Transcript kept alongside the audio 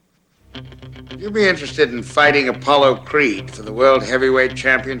Would you be interested in fighting Apollo Creed for the World Heavyweight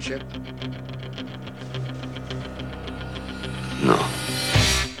Championship? No.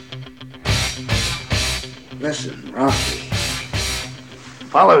 Listen, Rocky.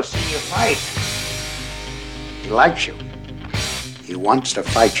 Apollo's seen you fight. He likes you. He wants to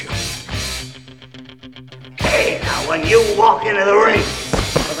fight you. Hey, now when you walk into the ring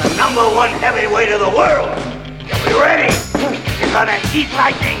for the #1 heavyweight of the world, you'll be ready. You're gonna eat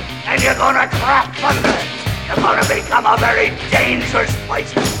lightning and you're gonna trap thunder. You're gonna become a very dangerous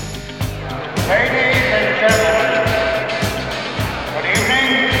place. Ladies and gentlemen, good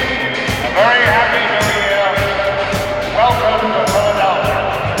evening. A very happy New Year. Welcome to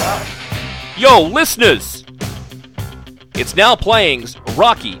Philadelphia. Yo, listeners! It's Now Playing's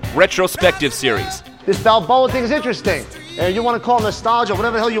Rocky Retrospective Series. This Balboa thing is interesting. And you want to call it nostalgia,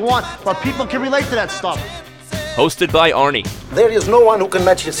 whatever the hell you want, but people can relate to that stuff. Hosted by Arnie. There is no one who can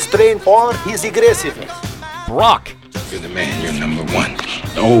match his strength or his aggressiveness. Brock. You're the man. You're #1.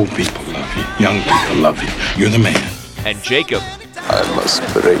 The old people love you. Young people love you. You're the man. And Jacob. I must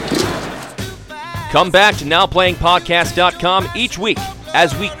break you. Come back to NowPlayingPodcast.com each week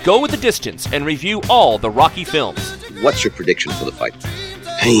as we go the distance and review all the Rocky films. What's your prediction for the fight?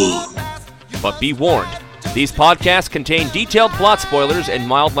 Pain. But be warned, these podcasts contain detailed plot spoilers and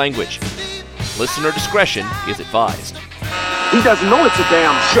mild language. Listener discretion is advised. He doesn't know it's a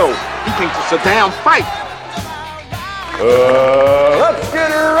damn show. He thinks it's a damn fight. Let's get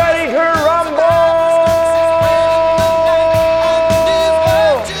ready to rumble!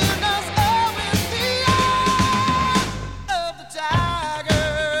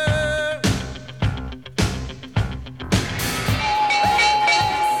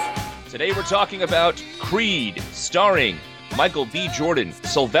 Today we're talking about Creed, starring Michael B. Jordan,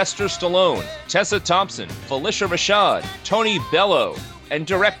 Sylvester Stallone, Tessa Thompson, Felicia Rashad, Tony Bello, and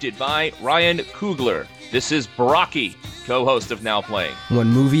directed by Ryan Coogler. This is Brocky, co-host of Now Playing. One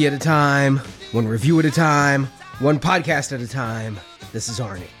movie at a time, one review at a time, one podcast at a time. This is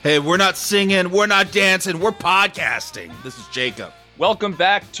Arnie. Hey, we're not singing, we're not dancing, we're podcasting. This is Jacob. Welcome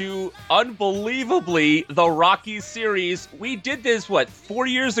back to, unbelievably, the Rocky series. We did this, 4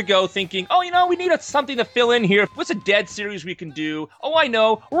 years ago, thinking, we need something to fill in here. What's a dead series we can do? Oh, I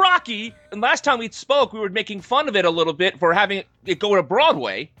know, Rocky. And last time we spoke, we were making fun of it a little bit for having it go to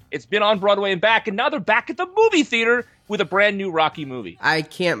Broadway. It's been on Broadway and back, and now they're back at the movie theater with a brand new Rocky movie. I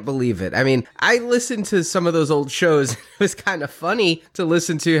can't believe it. I mean, I listened to some of those old shows. It was kind of funny to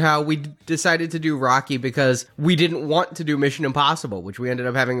listen to how we decided to do Rocky because we didn't want to do Mission Impossible, which we ended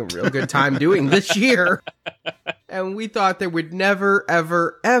up having a real good time doing this year. And we thought there would never,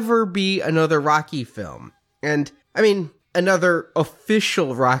 ever, ever be another Rocky film. And, I mean, another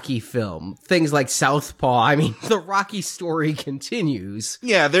official Rocky film. Things like Southpaw. I mean, the Rocky story continues.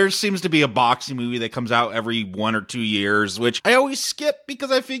 Yeah, there seems to be a boxing movie that comes out every 1 or 2 years, which I always skip because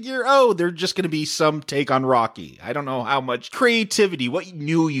I figure, they're just going to be some take on Rocky. I don't know how much creativity, what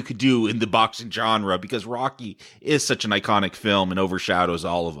new you could do in the boxing genre, because Rocky is such an iconic film and overshadows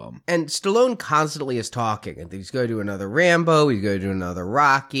all of them. And Stallone constantly is talking. And he's going to do another Rambo, he's going to do another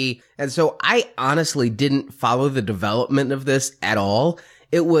Rocky. And so I honestly didn't follow the development of this at all.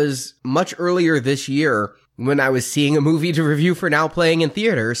 It was much earlier this year when I was seeing a movie to review for Now Playing in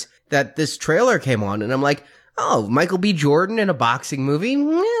theaters that this trailer came on, and I'm like, oh, Michael B. Jordan in a boxing movie? It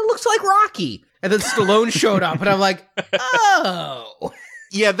looks like Rocky. And then Stallone showed up, and I'm like, oh.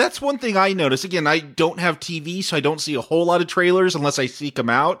 Yeah, that's one thing I noticed. Again, I don't have TV, so I don't see a whole lot of trailers unless I seek them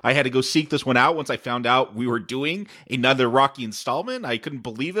out. I had to go seek this one out once I found out we were doing another Rocky installment. I couldn't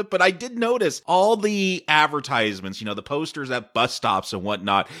believe it, but I did notice all the advertisements, the posters at bus stops and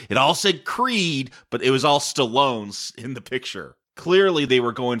whatnot. It all said Creed, but it was all Stallone's in the picture. Clearly, they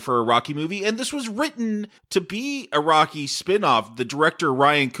were going for a Rocky movie, and this was written to be a Rocky spinoff. The director,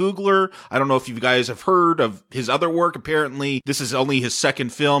 Ryan Coogler, I don't know if you guys have heard of his other work. Apparently, this is only his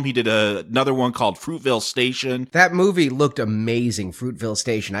second film. He did another one called Fruitvale Station. That movie looked amazing, Fruitvale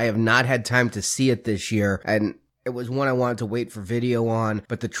Station. I have not had time to see it this year, and it was one I wanted to wait for video on,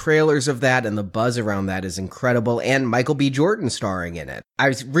 but the trailers of that and the buzz around that is incredible, and Michael B. Jordan starring in it.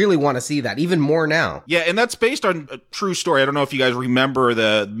 I really want to see that, even more now. Yeah, and that's based on a true story. I don't know if you guys remember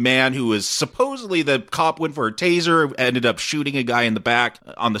the man who was supposedly the cop went for a taser, ended up shooting a guy in the back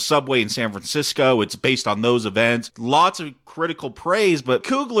on the subway in San Francisco. It's based on those events. Lots of critical praise, but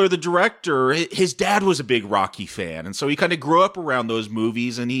Coogler, the director, his dad was a big Rocky fan, and so he kind of grew up around those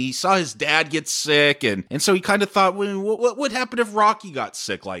movies, and he saw his dad get sick, and so he kind of thought, well, what would happen if Rocky got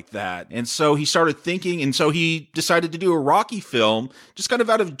sick like that? And so he started thinking, and so he decided to do a Rocky film, just kind of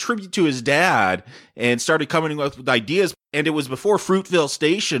out of tribute to his dad, and started coming up with ideas. And it was before Fruitvale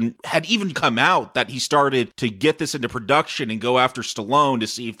Station had even come out that he started to get this into production and go after Stallone to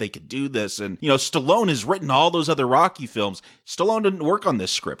see if they could do this. And, you know, Stallone has written all those other Rocky films. Stallone didn't work on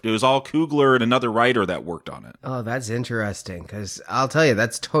this script. It was all Coogler and another writer that worked on it. Oh, that's interesting, because I'll tell you,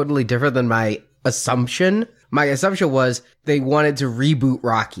 that's totally different than my assumption. My assumption was they wanted to reboot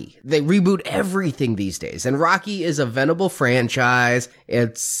Rocky. They reboot everything these days. And Rocky is a venerable franchise.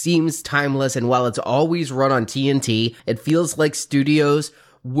 It seems timeless. And while it's always run on TNT, it feels like studios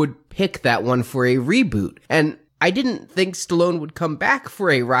would pick that one for a reboot. And I didn't think Stallone would come back for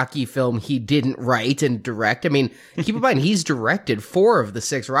a Rocky film he didn't write and direct. I mean, keep in mind, he's directed 4 of the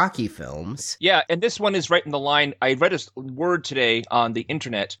 6 Rocky films. Yeah, and this one is right in the line. I read a word today on the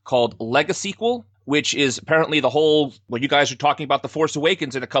internet called Legasequel, which is apparently the whole, well, you guys are talking about The Force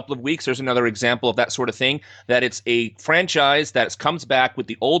Awakens in a couple of weeks. There's another example of that sort of thing, that it's a franchise that comes back with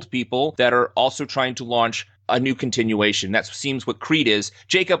the old people that are also trying to launch a new continuation. That seems what Creed is.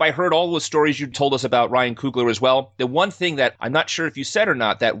 Jacob, I heard all those stories you told us about Ryan Coogler as well. The one thing that I'm not sure if you said or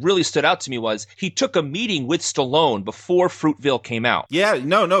not that really stood out to me was he took a meeting with Stallone before Fruitvale came out. Yeah,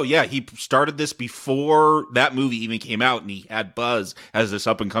 yeah. He started this before that movie even came out, and he had Buzz as this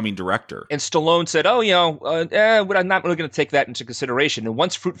up-and-coming director. And Stallone said, I'm not really going to take that into consideration. And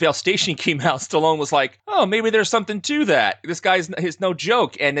once Fruitvale Station came out, Stallone was like, oh, maybe there's something to that. This guy's no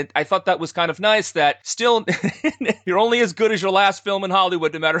joke. And I thought that was kind of nice that still... You're only as good as your last film in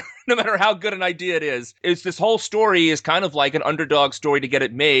Hollywood, no matter how good an idea it is. It's this whole story is kind of like an underdog story to get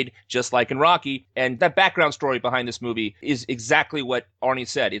it made, just like in Rocky. And that background story behind this movie is exactly what Arnie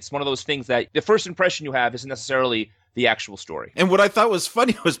said. It's one of those things that the first impression you have isn't necessarily the actual story. And what I thought was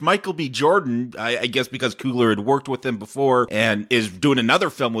funny was Michael B. Jordan, I guess because Coogler had worked with him before and is doing another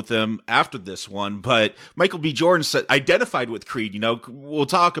film with him after this one, but Michael B. Jordan identified with Creed. You know, we'll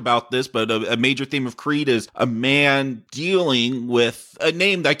talk about this, but a major theme of Creed is a man dealing with a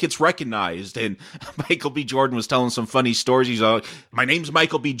name that gets recognized. And Michael B. Jordan was telling some funny stories. He's like, my name's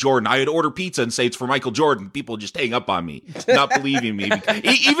Michael B. Jordan. I would order pizza and say it's for Michael Jordan. People just hang up on me, not believing me.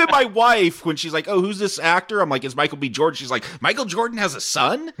 Even my wife, when she's like, oh, who's this actor? I'm like, it's Michael B. Jordan. She's like, Michael Jordan has a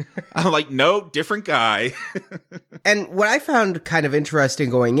son? I'm like, no, different guy. And what I found kind of interesting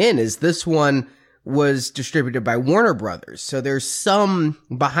going in is this one was distributed by Warner Brothers. So there's some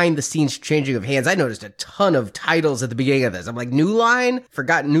behind the scenes changing of hands. I noticed a ton of titles at the beginning of this. I'm like, New Line?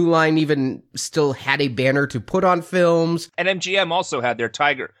 Forgot New Line even still had a banner to put on films. And MGM also had their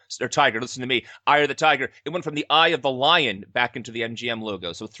tiger, listen to me, Eye of the Tiger. It went from the Eye of the Lion back into the MGM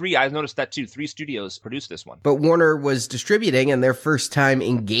logo. So I noticed that too. 3 studios produced this one. But Warner was distributing and their first time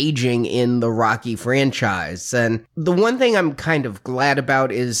engaging in the Rocky franchise. And the one thing I'm kind of glad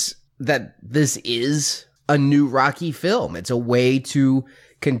about is that this is a new Rocky film. It's a way to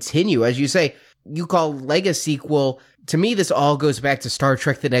continue. As you say, you call Legasequel. To me, this all goes back to Star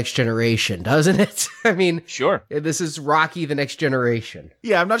Trek The Next Generation, doesn't it? I mean, sure. This is Rocky The Next Generation.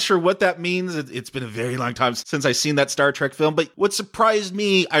 Yeah, I'm not sure what that means. It's been a very long time since I've seen that Star Trek film. But what surprised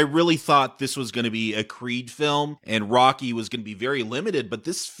me, I really thought this was going to be a Creed film and Rocky was going to be very limited. But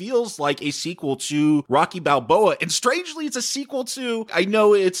this feels like a sequel to Rocky Balboa. And strangely, it's a sequel to, I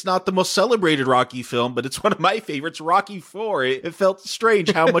know it's not the most celebrated Rocky film, but it's one of my favorites, Rocky IV. It felt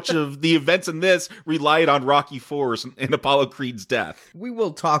strange how much of the events in this relied on Rocky IV's and Apollo Creed's death. We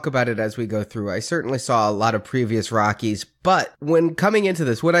will talk about it as we go through. I certainly saw a lot of previous Rockies, but when coming into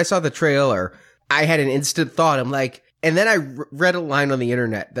this, when I saw the trailer, I had an instant thought. I'm like, and then I read a line on the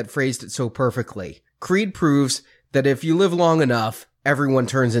internet that phrased it so perfectly. Creed proves that if you live long enough, everyone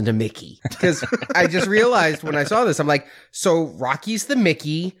turns into Mickey. Because I just realized when I saw this, I'm like, so Rocky's the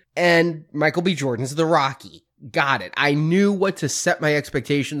Mickey and Michael B. Jordan's the Rocky. Got it. I knew what to set my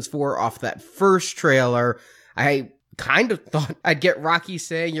expectations for off that first trailer. I kind of thought I'd get Rocky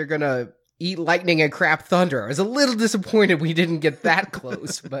saying you're gonna eat lightning and crap thunder. I was a little disappointed we didn't get that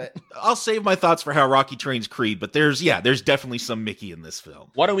close, but... I'll save my thoughts for how Rocky trains Creed, but there's definitely some Mickey in this film.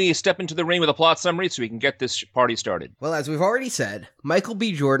 Why don't we step into the ring with a plot summary so we can get this party started? Well, as we've already said, Michael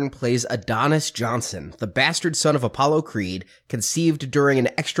B. Jordan plays Adonis Johnson, the bastard son of Apollo Creed, conceived during an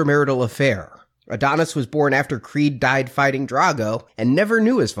extramarital affair. Adonis was born after Creed died fighting Drago and never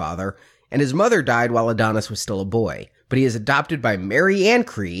knew his father, and his mother died while Adonis was still a boy. But he is adopted by Mary Ann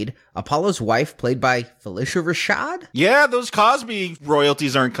Creed, Apollo's wife, played by Felicia Rashad. Yeah, those Cosby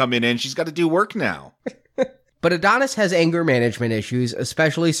royalties aren't coming in. She's got to do work now. But Adonis has anger management issues,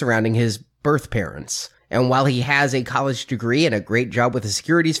 especially surrounding his birth parents. And while he has a college degree and a great job with a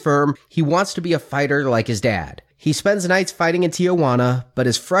securities firm, he wants to be a fighter like his dad. He spends nights fighting in Tijuana, but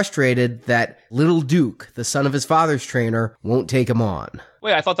is frustrated that Little Duke, the son of his father's trainer, won't take him on.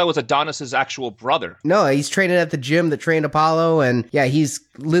 Wait, I thought that was Adonis's actual brother. No, he's training at the gym that trained Apollo, and yeah, he's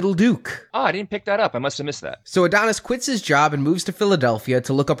Little Duke. Oh, I didn't pick that up. I must have missed that. So Adonis quits his job and moves to Philadelphia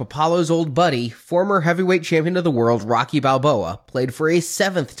to look up Apollo's old buddy, former heavyweight champion of the world, Rocky Balboa, played for a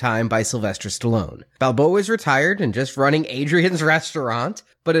 7th time by Sylvester Stallone. Balboa is retired and just running Adrian's restaurant,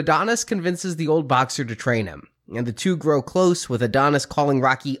 but Adonis convinces the old boxer to train him, and the two grow close, with Adonis calling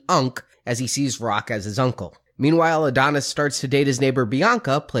Rocky Unc as he sees Rock as his uncle. Meanwhile, Adonis starts to date his neighbor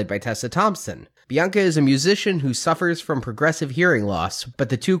Bianca, played by Tessa Thompson. Bianca is a musician who suffers from progressive hearing loss, but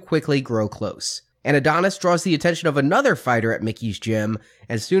the two quickly grow close. And Adonis draws the attention of another fighter at Mickey's gym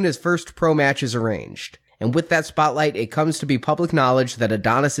as soon as first pro match is arranged. And with that spotlight, it comes to be public knowledge that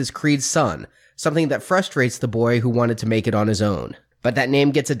Adonis is Creed's son, something that frustrates the boy who wanted to make it on his own. But that name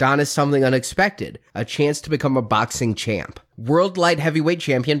gets Adonis something unexpected, a chance to become a boxing champ. World light heavyweight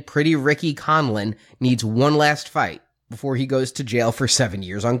champion Pretty Ricky Conlan needs one last fight before he goes to jail for 7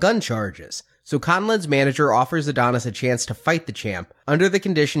 years on gun charges. So Conlan's manager offers Adonis a chance to fight the champ under the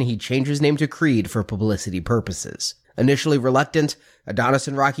condition he change his name to Creed for publicity purposes. Initially reluctant, Adonis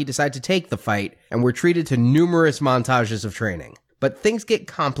and Rocky decide to take the fight and were treated to numerous montages of training. But things get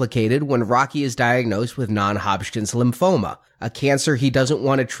complicated when Rocky is diagnosed with non-Hodgkin's lymphoma, a cancer he doesn't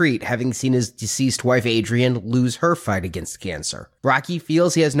want to treat, having seen his deceased wife Adrian lose her fight against cancer. Rocky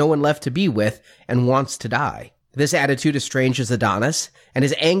feels he has no one left to be with and wants to die. This attitude estranges Adonis, and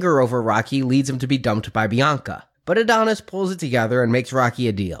his anger over Rocky leads him to be dumped by Bianca. But Adonis pulls it together and makes Rocky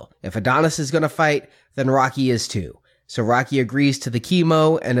a deal. If Adonis is going to fight, then Rocky is too. So Rocky agrees to the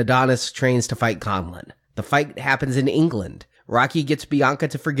chemo, and Adonis trains to fight Conlan. The fight happens in England. Rocky gets Bianca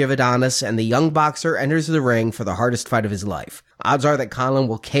to forgive Adonis, and the young boxer enters the ring for the hardest fight of his life. Odds are that Conlan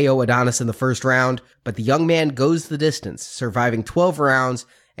will KO Adonis in the first round, but the young man goes the distance, surviving 12 rounds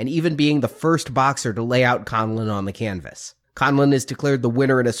and even being the first boxer to lay out Conlan on the canvas. Conlan is declared the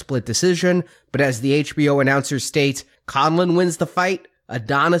winner in a split decision, but as the HBO announcer states, Conlan wins the fight,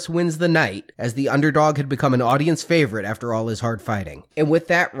 Adonis wins the night, as the underdog had become an audience favorite after all his hard fighting. And with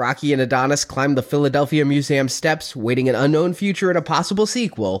that, Rocky and Adonis climb the Philadelphia Museum steps, waiting an unknown future and a possible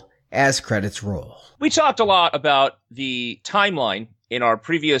sequel, as credits roll. We talked a lot about the timeline in our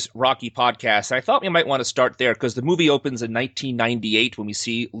previous Rocky podcast. I thought we might want to start there because the movie opens in 1998 when we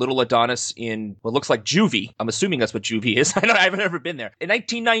see little Adonis in what looks like juvie. I'm assuming that's what juvie is. I've never been there. In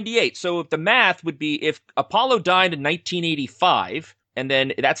 1998. So if the math would be if Apollo died in 1985, and then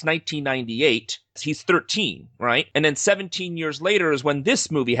that's 1998. He's 13, right? And then 17 years later is when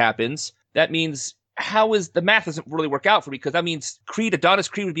this movie happens. That means the math doesn't really work out for me because that means Adonis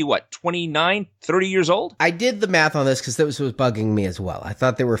Creed would be what, 29, 30 years old? I did the math on this because this was bugging me as well. I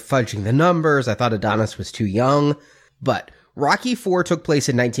thought they were fudging the numbers. I thought Adonis was too young. But Rocky IV took place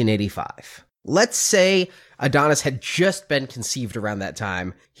in 1985. Let's say Adonis had just been conceived around that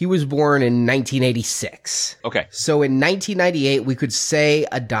time. He was born in 1986. Okay. So in 1998, we could say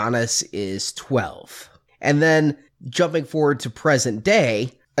Adonis is 12. And then jumping forward to present day,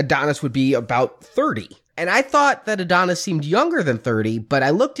 Adonis would be about 30. And I thought that Adonis seemed younger than 30, but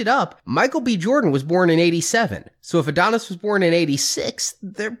I looked it up. Michael B. Jordan was born in 87. So if Adonis was born in 86,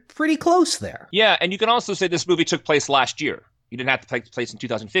 they're pretty close there. Yeah, and you can also say this movie took place last year. You didn't have to take place in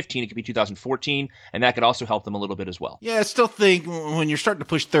 2015. It could be 2014, and that could also help them a little bit as well. Yeah, I still think when you're starting to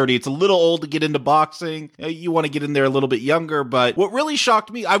push 30, it's a little old to get into boxing. You want to get in there a little bit younger, but what really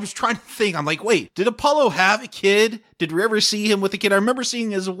shocked me, I was trying to think, I'm like, wait, did Apollo have a kid? Did we ever see him with a kid? I remember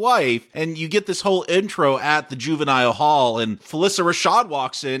seeing his wife, and you get this whole intro at the juvenile hall, and Phylicia Rashad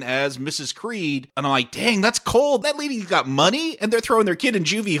walks in as Mrs. Creed, and I'm like, dang, that's cold. That lady's got money, and they're throwing their kid in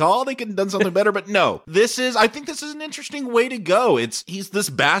juvie hall. They could have done something better, but no. I think this is an interesting way to go. He's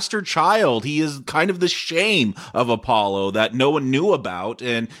this bastard child. He is kind of the shame of Apollo that no one knew about,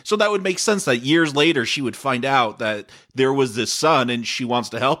 and so that would make sense that years later she would find out that there was this son, and she wants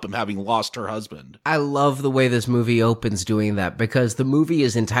to help him, having lost her husband. I love the way this movie opens doing that, because the movie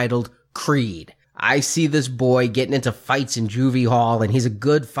is entitled Creed. I see this boy getting into fights in juvie hall, and he's a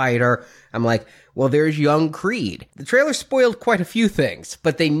good fighter. I'm like, well, there's young Creed. The trailer spoiled quite a few things,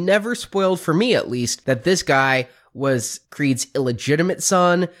 but they never spoiled, for me at least, that this guy was Creed's illegitimate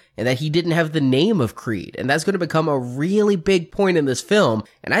son and that he didn't have the name of Creed. And that's going to become a really big point in this film.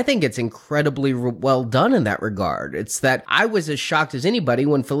 And I think it's incredibly well done in that regard. It's that I was as shocked as anybody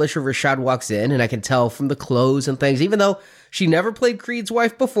when Phylicia Rashad walks in, and I can tell from the clothes and things, even though she never played Creed's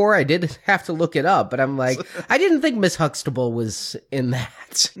wife before. I did have to look it up, but I'm like, I didn't think Miss Huxtable was in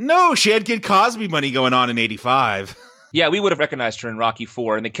that. No, she had Kid Cosby money going on in 85. Yeah, we would have recognized her in Rocky IV,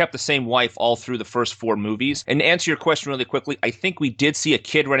 and they kept the same wife all through the first 4 movies. And to answer your question really quickly, I think we did see a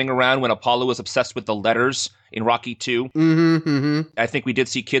kid running around when Apollo was obsessed with the letters in Rocky II. I think we did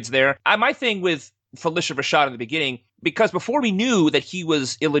see kids there. My thing with Phylicia Rashad in the beginning, because before we knew that he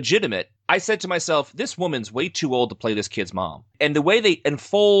was illegitimate, I said to myself, this woman's way too old to play this kid's mom. And the way they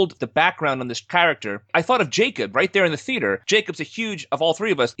unfold the background on this character, I thought of Jacob right there in the theater. Jacob's a huge, of all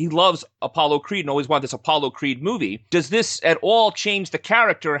 3 of us, he loves Apollo Creed and always wanted this Apollo Creed movie. Does this at all change the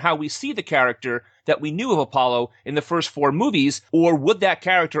character, how we see the character that we knew of Apollo in the first 4 movies? Or would that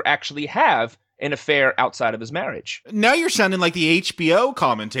character actually have an affair outside of his marriage? Now you're sounding like the HBO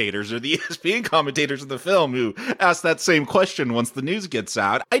commentators or the ESPN commentators of the film who asked that same question once the news gets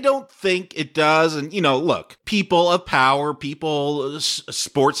out. I don't think it does. And, look, people of power, people,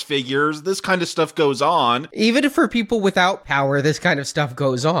 sports figures, this kind of stuff goes on. Even for people without power, this kind of stuff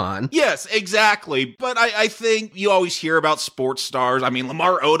goes on. Yes, exactly. But I think you always hear about sports stars. I mean,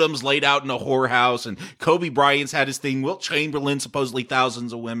 Lamar Odom's laid out in a whorehouse, and Kobe Bryant's had his thing. Wilt Chamberlain, supposedly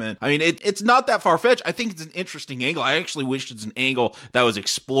thousands of women. I mean, it's not that far-fetched. I think it's an interesting angle. I actually wish it's an angle that was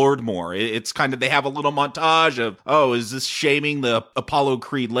explored more. It's kind of, they have a little montage of, is this shaming the Apollo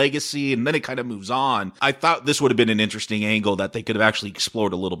Creed legacy? And then it kind of moves on. I thought this would have been an interesting angle that they could have actually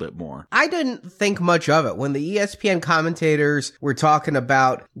explored a little bit more. I didn't think much of it. When the ESPN commentators were talking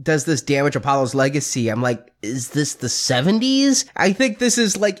about, does this damage Apollo's legacy? I'm like, is this the 70s? I think this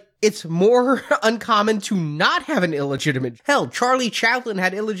is like, it's more uncommon to not have an illegitimate. Hell, Charlie Chaplin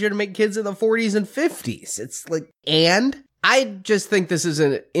had illegitimate kids in the 40s and 50s. It's like, and I just think this is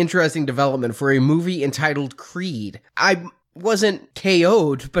an interesting development for a movie entitled Creed. I wasn't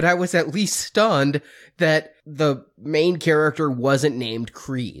KO'd, but I was at least stunned that the main character wasn't named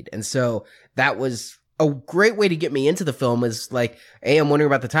Creed. And so that was a great way to get me into the film. Is like, A, I'm wondering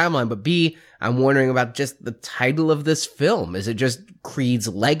about the timeline, but B, I'm wondering about just the title of this film. Is it just Creed's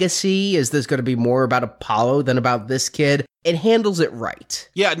legacy? Is this going to be more about Apollo than about this kid? It handles it right.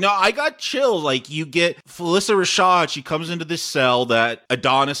 Yeah, no, I got chills. Like, you get Phylicia Rashad, she comes into this cell that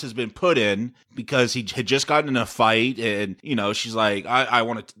Adonis has been put in because he had just gotten in a fight, and, she's like, I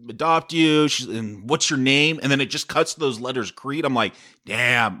want to adopt you, and what's your name? And then it just cuts to those letters, Creed. I'm like,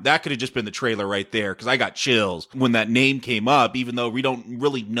 damn, that could have just been the trailer right there, because I got chills when that name came up, even though we don't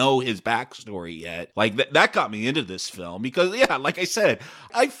really know his backstory yet. Like, that got me into this film, because, yeah, like I said,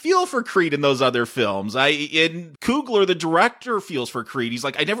 I feel for Creed in those other films. In Coogler, the director, feels for Creed. He's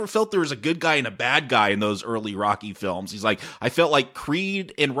like, I never felt there was a good guy and a bad guy in those early Rocky films. He's like, I felt like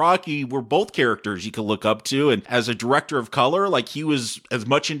Creed and Rocky were both characters you could look up to, and as a director of color, like, he was as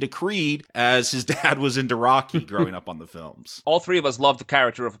much into Creed as his dad was into Rocky growing up on the films. All 3 of us loved the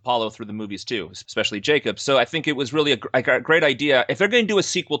character of Apollo through the movies too, especially Jacob. So I think it was really a great idea. If they're going to do a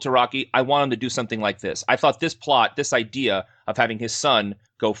sequel to Rocky, I want them to do something like this. I thought this plot, this idea of having his son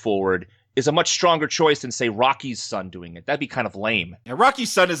go forward, is a much stronger choice than, say, Rocky's son doing it. That'd be kind of lame. And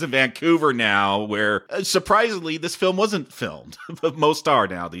Rocky's son is in Vancouver now, where, surprisingly, this film wasn't filmed. But most are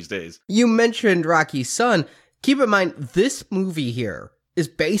now these days. You mentioned Rocky's son. Keep in mind, this movie here is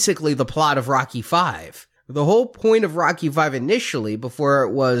basically the plot of Rocky V. The whole point of Rocky V initially, before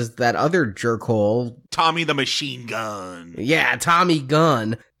it was that other jerkhole, Tommy the Machine Gun. Yeah, Tommy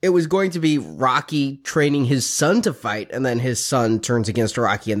Gunn. It was going to be Rocky training his son to fight, and then his son turns against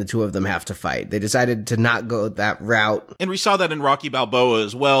Rocky, and the 2 of them have to fight. They decided to not go that route. And we saw that in Rocky Balboa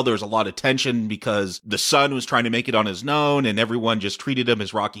as well. There was a lot of tension because the son was trying to make it on his own, and everyone just treated him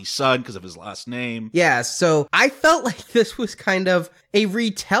as Rocky's son because of his last name. Yeah, so I felt like this was kind of a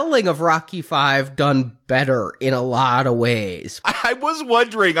retelling of Rocky V done better in a lot of ways. I was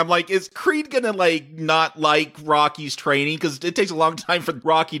wondering, I'm like, is Creed gonna, not like Rocky's training? Because it takes a long time for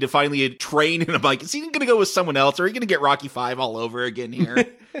Rocky to finally train, and I'm like, is he gonna go with someone else, or are you gonna get Rocky V all over again here?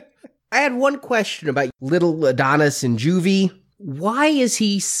 I had one question about little Adonis and Juvie. Why is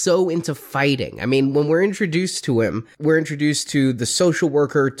he so into fighting? I mean, when we're introduced to him, we're introduced to the social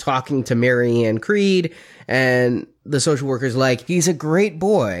worker talking to Marianne Creed, and the social worker's like, he's a great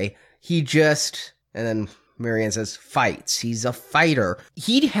boy, he just, and then Marianne says, fights. He's a fighter.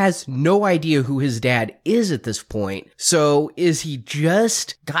 He has no idea who his dad is at this point. So is he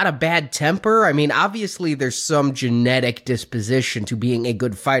just got a bad temper? I mean, obviously there's some genetic disposition to being a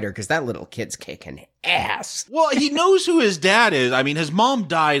good fighter, because that little kid's kicking ass. Well, he knows who his dad is. I mean, his mom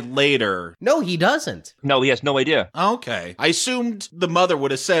died later. No, he doesn't. No, he has no idea. Okay. I assumed the mother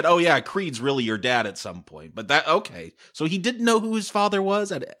would have said, oh yeah, Creed's really your dad at some point. But okay. So he didn't know who his father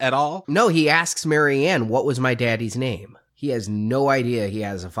was at all? No, he asks Marianne, what was my daddy's name? He has no idea he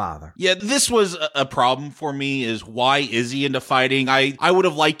has a father. Yeah, this was a problem for me, is why is he into fighting? I would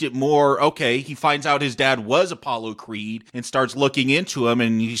have liked it more, okay, he finds out his dad was Apollo Creed and starts looking into him,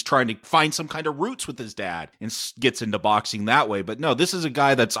 and he's trying to find some kind of roots with his dad and gets into boxing that way. But no, this is a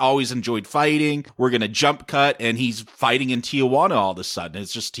guy that's always enjoyed fighting. We're going to jump cut, and he's fighting in Tijuana all of a sudden.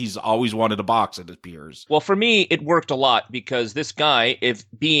 It's just he's always wanted to box, it appears. Well, for me, it worked a lot because this guy, if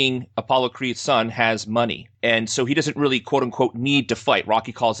being Apollo Creed's son, has money. And so he doesn't really, quote unquote, need to fight.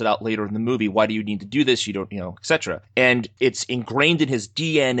 Rocky calls it out later in the movie. Why do you need to do this? You don't, etc. And it's ingrained in his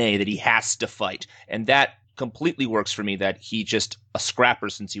DNA that he has to fight. And that completely works for me, that he just a scrapper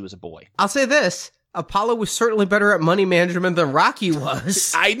since he was a boy. I'll say this. Apollo was certainly better at money management than Rocky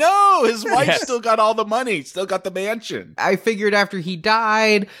was. I know! His wife still got all the money, still got the mansion. I figured after he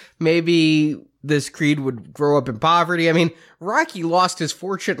died, maybe this Creed would grow up in poverty. I mean, Rocky lost his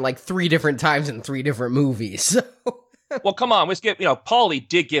fortune like 3 different times in 3 different movies. So. Well, come on, let's get, Paulie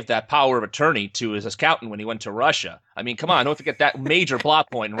did give that power of attorney to his accountant when he went to Russia. I mean, come on, don't forget that major plot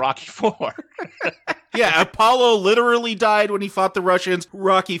point in Rocky IV. Yeah, Apollo literally died when he fought the Russians.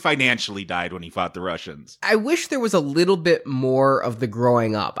 Rocky financially died when he fought the Russians. I wish there was a little bit more of the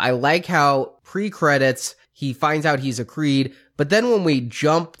growing up. I like how pre-credits, he finds out he's a Creed, but then when we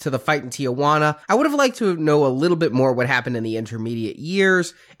jump to the fight in Tijuana, I would have liked to know a little bit more what happened in the intermediate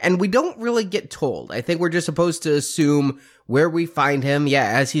years, and we don't really get told. I think we're just supposed to assume where we find him,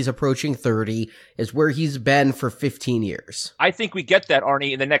 as he's approaching 30, is where he's been for 15 years. I think we get that,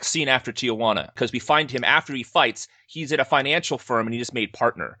 Arnie, in the next scene after Tijuana, because we find him after he fights. He's at a financial firm and he just made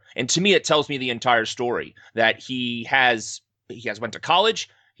partner. And to me, it tells me the entire story, that he has went to college,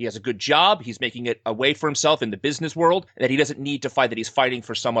 he has a good job, he's making it a way for himself in the business world, that he doesn't need to fight, that he's fighting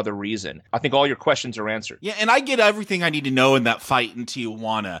for some other reason. I think all your questions are answered. Yeah, and I get everything I need to know in that fight in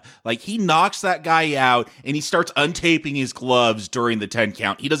Tijuana. Like, he knocks that guy out, and he starts untaping his gloves during the 10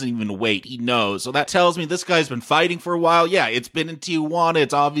 count. He doesn't even wait. He knows. So that tells me this guy's been fighting for a while. Yeah, it's been in Tijuana.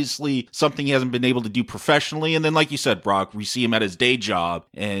 It's obviously something he hasn't been able to do professionally. And then, like you said, Brock, we see him at his day job.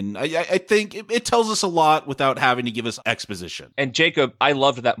 And I think it tells us a lot without having to give us exposition. And Jacob, I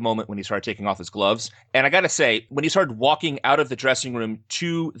loved that moment when he started taking off his gloves. And I gotta say, when he started walking out of the dressing room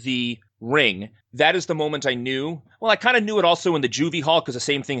to the ring, that is the moment I knew. Well, I kind of knew it also in the juvie hall, because the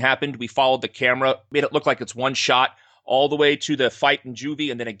same thing happened. We followed the camera, made it look like it's one shot all the way to the fight in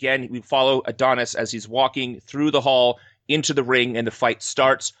juvie. And then again, we follow Adonis as he's walking through the hall into the ring, and the fight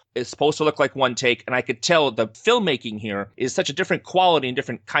starts. It's supposed to look like one take, and I could tell the filmmaking here is such a different quality and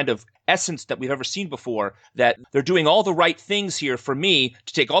different kind of essence that we've ever seen before, that they're doing all the right things here for me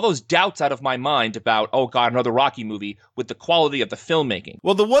to take all those doubts out of my mind about, oh God, another Rocky movie, with the quality of the filmmaking.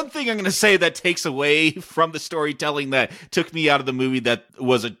 Well, the one thing I'm going to say that takes away from the storytelling that took me out of the movie, that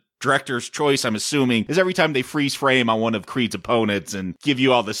was a director's choice, I'm assuming, is every time they freeze frame on one of Creed's opponents and give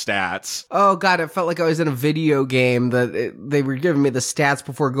you all the stats. Oh God, it felt like I was in a video game that they were giving me the stats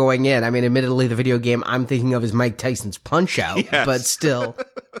before going in. I mean, admittedly, the video game I'm thinking of is Mike Tyson's Punch-Out, yes. But still.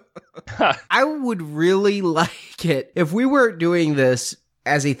 I would really like it if we were doing this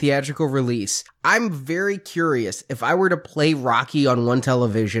as a theatrical release. I'm very curious, if I were to play Rocky on one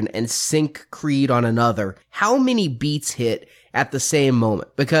television and sync Creed on another, how many beats hit at the same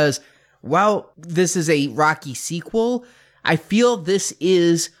moment? Because while this is a Rocky sequel, I feel this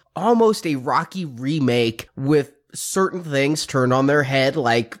is almost a Rocky remake with certain things turned on their head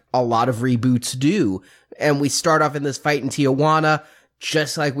like a lot of reboots do. And we start off in this fight in Tijuana,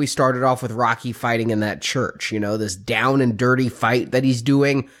 just like we started off with Rocky fighting in that church, this down and dirty fight that he's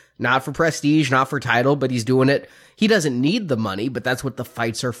doing, not for prestige, not for title, but he's doing it. He doesn't need the money, but that's what the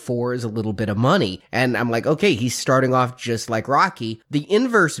fights are for, is a little bit of money. And I'm like, okay, he's starting off just like Rocky. The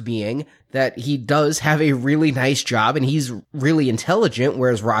inverse being that he does have a really nice job and he's really intelligent,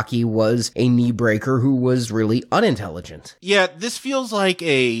 whereas Rocky was a knee breaker who was really unintelligent. Yeah, this feels like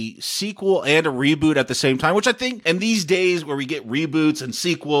a sequel and a reboot at the same time, which I think in these days where we get reboots and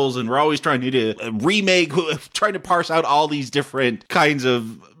sequels and we're always trying to do a remake, trying to parse out all these different kinds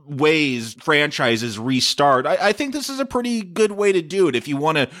of ways franchises restart, I think this is a pretty good way to do it. If you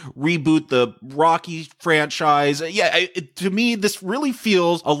want to reboot the Rocky franchise, to me, this really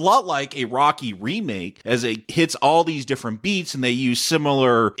feels a lot like a Rocky remake, as it hits all these different beats and they use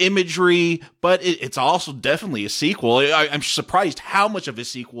similar imagery, but it's also definitely a sequel. I'm surprised how much of a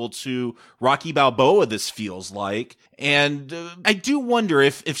sequel to Rocky Balboa this feels like. And I do wonder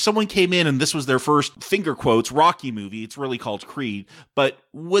if someone came in and this was their first, finger quotes, Rocky movie, it's really called Creed, but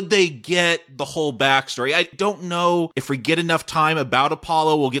would they get the whole backstory? I don't know if we get enough time about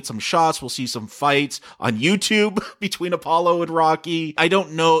Apollo. We'll get some shots. We'll see some fights on YouTube between Apollo and Rocky. I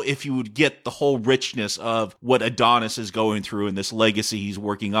don't know if you would get the whole richness of what Adonis is going through and this legacy he's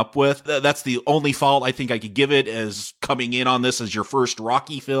working up with. That's the only fault I think I could give it as coming in on this as your first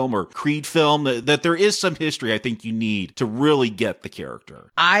Rocky film or Creed film, that there is some history I think you need to really get the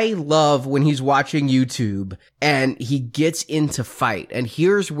character. I love when he's watching YouTube and he gets into fight. And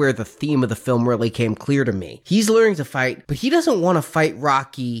here's where the theme of the film really came clear to me. He's learning to fight, but he doesn't want to fight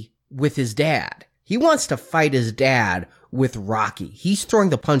Rocky with his dad. He wants to fight his dad with Rocky. He's throwing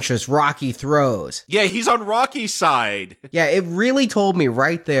the punches Rocky throws. Yeah, he's on Rocky's side. Yeah, it really told me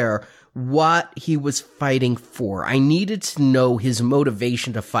right there what he was fighting for. I needed to know his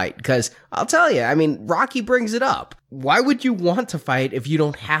motivation to fight, because I'll tell you, I mean, Rocky brings it up. Why would you want to fight if you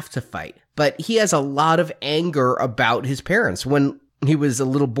don't have to fight? But he has a lot of anger about his parents. When he was a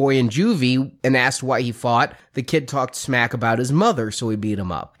little boy in juvie and asked why he fought, the kid talked smack about his mother, so he beat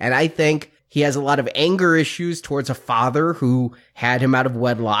him up. And I think he has a lot of anger issues towards a father who had him out of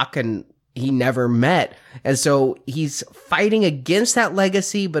wedlock and he never met. And so he's fighting against that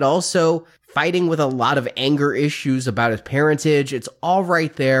legacy, but also fighting with a lot of anger issues about his parentage. It's all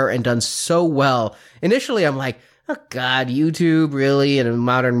right there and done so well. Initially, I'm like, oh God, YouTube, really, in a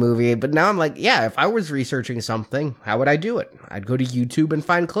modern movie? But now I'm like, yeah, if I was researching something, how would I do it? I'd go to YouTube and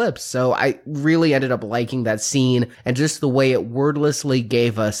find clips. So I really ended up liking that scene and just the way it wordlessly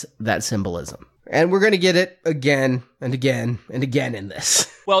gave us that symbolism. And we're going to get it again and again and again in this.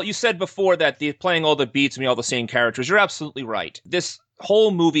 Well, you said before that they're playing all the beats and all the same characters. You're absolutely right. This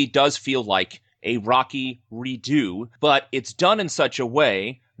whole movie does feel like a Rocky redo, but it's done in such a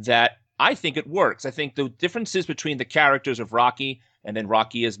way that I think it works. I think the differences between the characters of Rocky and then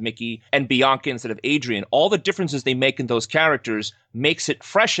Rocky as Mickey and Bianca instead of Adrian, all the differences they make in those characters makes it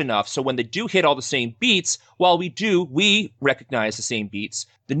fresh enough so when they do hit all the same beats, while we recognize the same beats,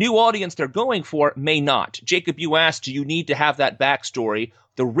 the new audience they're going for may not. Jacob, you asked, do you need to have that backstory,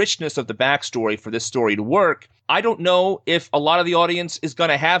 the richness of the backstory for this story to work? I don't know if a lot of the audience is going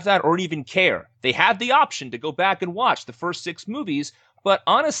to have that or even care. They have the option to go back and watch the first 6 movies, but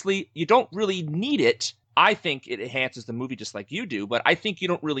honestly, you don't really need it. I think it enhances the movie just like you do, but I think you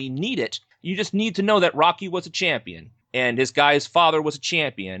don't really need it. You just need to know that Rocky was a champion, and his guy's father was a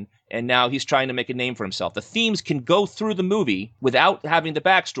champion, and now he's trying to make a name for himself. The themes can go through the movie without having the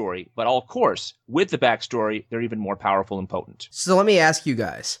backstory, but of course, with the backstory, they're even more powerful and potent. So let me ask you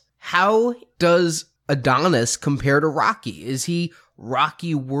guys, how does Adonis compare to Rocky? Is he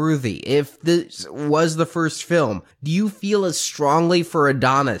Rocky worthy? If this was the first film, do you feel as strongly for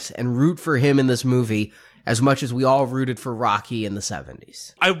Adonis and root for him in this movie as much as we all rooted for Rocky in the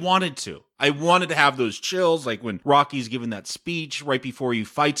 70s? I wanted to. I wanted to have those chills, like when Rocky's giving that speech right before he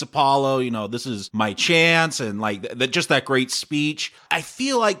fights Apollo, you know, this is my chance, and like just that great speech. I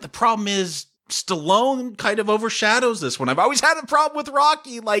feel like the problem is Stallone kind of overshadows this one. I've always had a problem with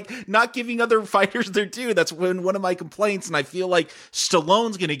Rocky, like not giving other fighters their due. That's one of my complaints. And I feel like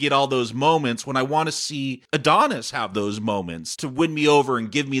Stallone's going to get all those moments when I want to see Adonis have those moments to win me over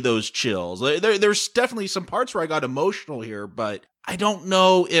and give me those chills. There's definitely some parts where I got emotional here, but I don't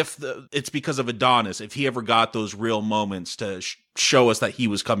know if it's because of Adonis, if he ever got those real moments to show us that he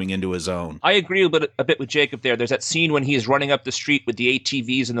was coming into his own. I agree a bit with Jacob there. There's that scene when he is running up the street with the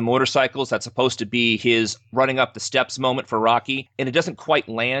ATVs and the motorcycles. That's supposed to be his running up the steps moment for Rocky, and it doesn't quite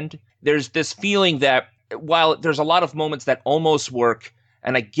land. There's this feeling that while there's a lot of moments that almost work,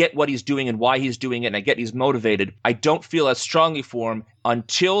 and I get what he's doing and why he's doing it, and I get he's motivated, I don't feel as strongly for him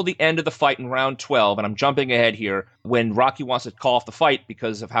until the end of the fight in round 12, and I'm jumping ahead here, when Rocky wants to call off the fight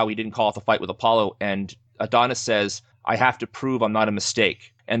because of how he didn't call off the fight with Apollo, and Adonis says, I have to prove I'm not a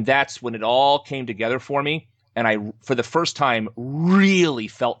mistake. And that's when it all came together for me, and I, for the first time, really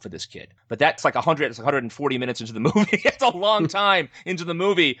felt for this kid. But that's like 140 minutes into the movie. It's a long time into the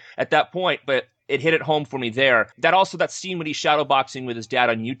movie at that point, but it hit it home for me there. That scene when he's shadowboxing with his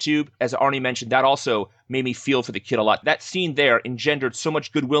dad on YouTube, as Arnie mentioned, that also made me feel for the kid a lot. That scene there engendered so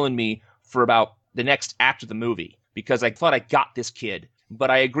much goodwill in me for about the next act of the movie, because I thought I got this kid. But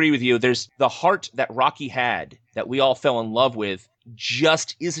I agree with you. There's the heart that Rocky had that we all fell in love with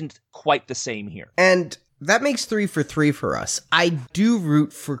just isn't quite the same here. And that makes 3 for 3 for us. I do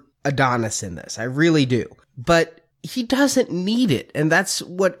root for Adonis in this. I really do. But he doesn't need it. And that's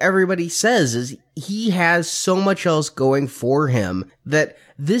what everybody says, is he has so much else going for him that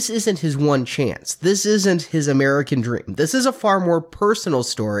this isn't his one chance. This isn't his American dream. This is a far more personal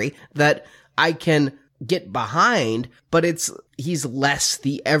story that I can get behind, but he's less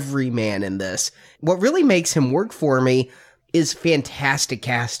the everyman in this. What really makes him work for me is fantastic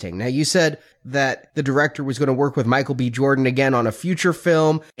casting. Now, you said that the director was going to work with Michael B. Jordan again on a future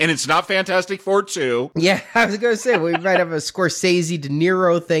film. And it's not Fantastic Four 2. Yeah, I was going to say, we might have a Scorsese De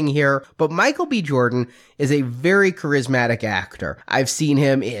Niro thing here, but Michael B. Jordan is a very charismatic actor. I've seen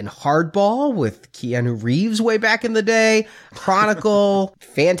him in Hardball with Keanu Reeves way back in the day, Chronicle,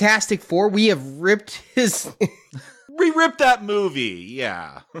 Fantastic Four. We have ripped his... We ripped that movie,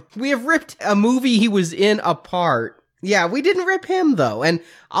 yeah. We have ripped a movie he was in apart. Yeah, we didn't rip him, though. And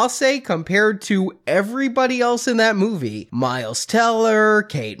I'll say, compared to everybody else in that movie, Miles Teller,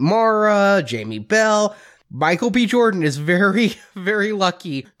 Kate Mara, Jamie Bell, Michael B. Jordan is very, very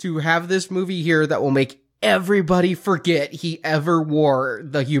lucky to have this movie here that will make everybody forget he ever wore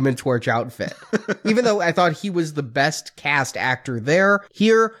the Human Torch outfit. Even though I thought he was the best cast actor there,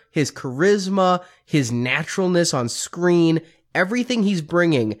 here, his charisma, his naturalness on screen, everything he's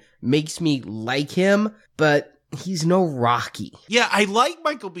bringing makes me like him, but he's no Rocky. Yeah, I like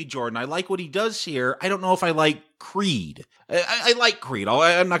Michael B. Jordan. I like what he does here. I don't know if I like Creed. I like Creed.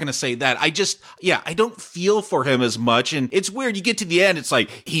 I'm not going to say that. I don't feel for him as much. And it's weird. You get to the end, it's like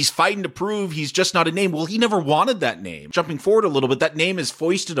he's fighting to prove he's just not a name. Well, he never wanted that name. Jumping forward a little bit, that name is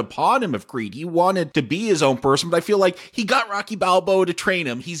foisted upon him of Creed. He wanted to be his own person, but I feel like he got Rocky Balboa to train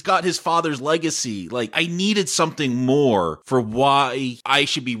him. He's got his father's legacy. Like, I needed something more for why I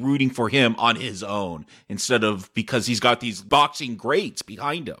should be rooting for him on his own instead of because he's got these boxing greats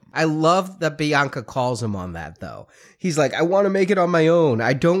behind him. I love that Bianca calls him on that, though. He's like, I want to make it on my own.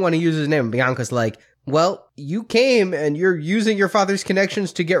 I don't want to use his name. And Bianca's like, well, you came and you're using your father's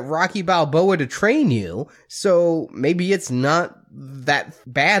connections to get Rocky Balboa to train you. So maybe it's not that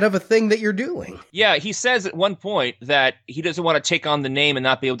bad of a thing that you're doing. Yeah, he says at one point that he doesn't want to take on the name and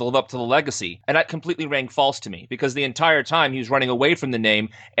not be able to live up to the legacy. And that completely rang false to me because the entire time he was running away from the name.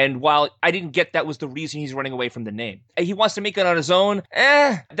 And while I didn't get that was the reason he's running away from the name. He wants to make it on his own.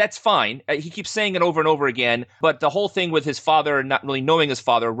 That's fine. He keeps saying it over and over again. But the whole thing with his father and not really knowing his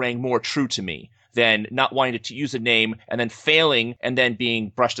father rang more true to me than not wanting to use a name and then failing and then being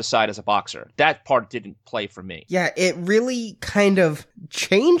brushed aside as a boxer. That part didn't play for me. Yeah, it really kind of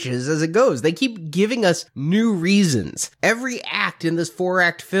changes as it goes. They keep giving us new reasons. Every act in this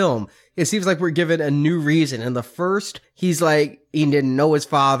 4-act film, it seems like we're given a new reason. In the first, he's like, he didn't know his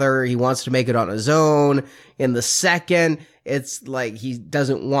father. He wants to make it on his own. In the second, it's like he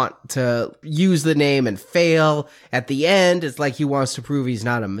doesn't want to use the name and fail. At the end, it's like he wants to prove he's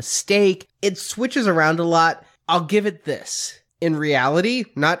not a mistake. It switches around a lot. I'll give it this. In reality,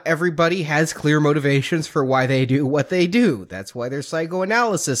 not everybody has clear motivations for why they do what they do. That's why there's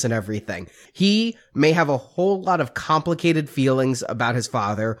psychoanalysis and everything. He may have a whole lot of complicated feelings about his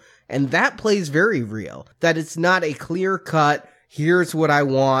father, and that plays very real. That it's not a clear cut, here's what I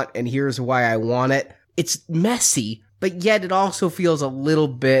want, and here's why I want it. It's messy, but yet it also feels a little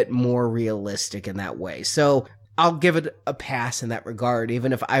bit more realistic in that way. So I'll give it a pass in that regard,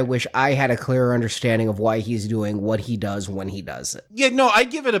 even if I wish I had a clearer understanding of why he's doing what he does when he does it. Yeah, no, I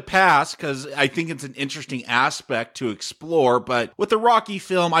give it a pass because I think it's an interesting aspect to explore. But with the Rocky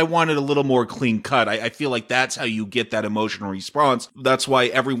film, I wanted a little more clean cut. I feel like that's how you get that emotional response. That's why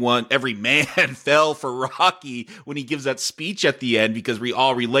every man fell for Rocky when he gives that speech at the end, because we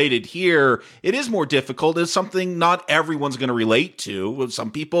all related. Here, it is more difficult. It's something not everyone's going to relate to. With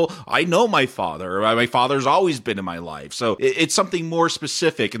some people, I know my father. My father's always been in my life. So it's something more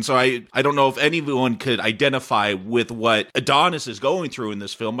specific. And so I don't know if anyone could identify with what Adonis is going through in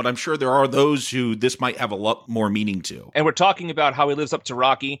this film, but I'm sure there are those who this might have a lot more meaning to. And we're talking about how he lives up to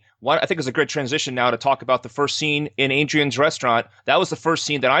Rocky. I think it's a good transition now to talk about the first scene in Adrian's restaurant. That was the first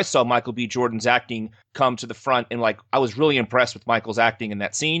scene that I saw Michael B. Jordan's acting come to the front, and I was really impressed with Michael's acting in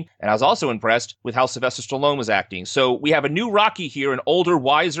that scene, and I was also impressed with how Sylvester Stallone was acting. So we have a new Rocky here, an older,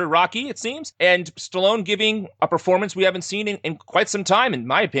 wiser Rocky, it seems, and Stallone giving a performance we haven't seen in quite some time, in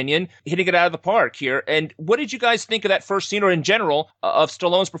my opinion, hitting it out of the park here. And what did you guys think of that first scene, or in general, of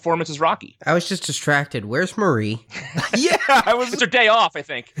Stallone's performance as Rocky? I was just distracted. Where's Marie? Yeah, It's her day off, I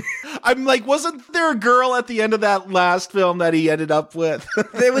think. I'm like, wasn't there a girl at the end of that last film that he ended up with?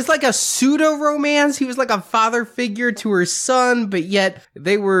 There was like a pseudo-romance. He was like a father figure to her son, but yet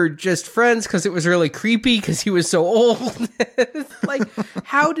they were just friends because it was really creepy because he was so old. Like,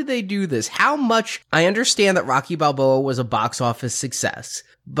 how did they do this? How much? I understand that Rocky Balboa was a box office success,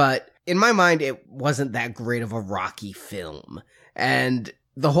 but in my mind, it wasn't that great of a Rocky film. And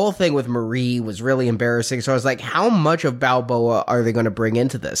the whole thing with Marie was really embarrassing. So I was like, how much of Balboa are they going to bring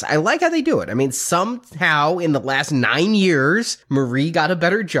into this? I like how they do it. I mean, somehow in the last 9 years, Marie got a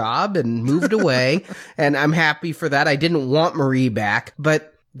better job and moved away. And I'm happy for that. I didn't want Marie back,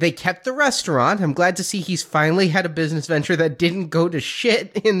 but they kept the restaurant. I'm glad to see he's finally had a business venture that didn't go to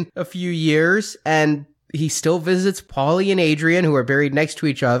shit in a few years. And he still visits Paulie and Adrian, who are buried next to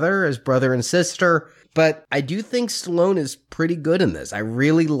each other as brother and sister. But I do think Stallone is pretty good in this. I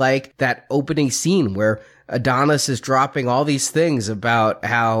really like that opening scene where Adonis is dropping all these things about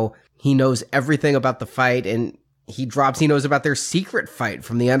how he knows everything about the fight, and he knows about their secret fight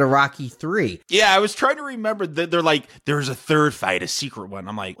from the end of Rocky 3. Yeah, I was trying to remember that they're like, there's a third fight, a secret one.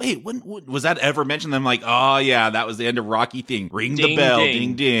 I'm like, wait, when was that ever mentioned? I'm like, oh yeah, that was the end of Rocky thing. Ring the bell,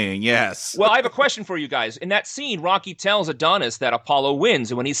 ding, ding, yes. Well, I have a question for you guys. In that scene, Rocky tells Adonis that Apollo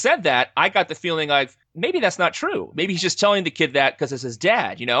wins, and when he said that, I got the feeling like, maybe that's not true. Maybe he's just telling the kid that because it's his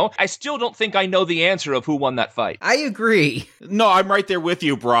dad, you know? I still don't think I know the answer of who won that fight. I agree. No, I'm right there with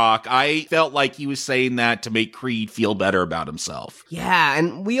you, Brock. I felt like he was saying that to make Creed feel better about himself. Yeah,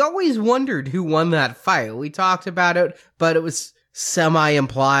 and we always wondered who won that fight. We talked about it, but it was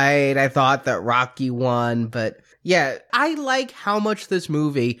semi-implied. I thought that Rocky won, but yeah, I like how much this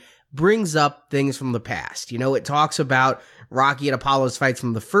movie brings up things from the past. You know, it talks about Rocky and Apollo's fights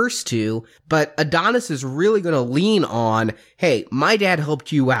from the first two, but Adonis is really going to lean on, hey, my dad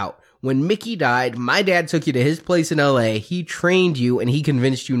helped you out. When Mickey died, my dad took you to his place in LA, he trained you, and he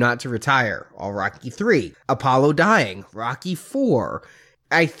convinced you not to retire. All Rocky 3. Apollo dying. Rocky 4.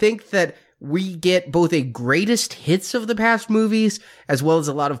 I think that we get both a greatest hits of the past movies, as well as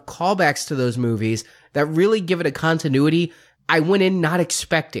a lot of callbacks to those movies that really give it a continuity I went in not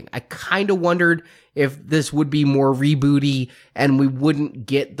expecting. I kind of wondered if this would be more rebooty and we wouldn't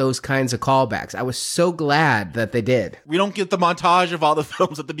get those kinds of callbacks. I was so glad that they did. We don't get the montage of all the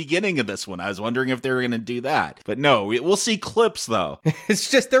films at the beginning of this one. I was wondering if they were going to do that. But no, we'll see clips though.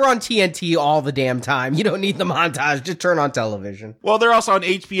 It's just they're on TNT all the damn time. You don't need the montage. Just turn on television. Well, they're also on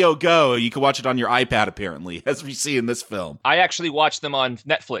HBO Go. You can watch it on your iPad apparently, as we see in this film. I actually watched them on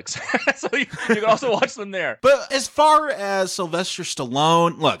Netflix. So you can also watch them there. But as far as Sylvester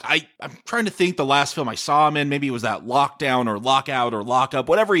Stallone, look, I'm trying to think the last film I saw him in, maybe it was that Lockdown or Lockout or Lockup,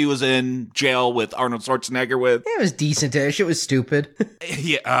 whatever he was in jail with Arnold Schwarzenegger with. It was decent-ish. It was stupid.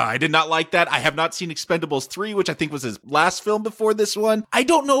 Yeah, I did not like that. I have not seen Expendables 3, which I think was his last film before this one. I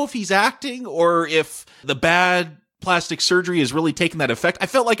don't know if he's acting or if the bad plastic surgery has really taken that effect. I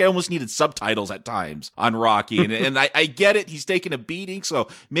felt like I almost needed subtitles at times on Rocky, and I get it. He's taking a beating, so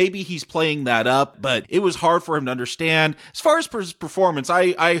maybe he's playing that up, but it was hard for him to understand. As far as his performance,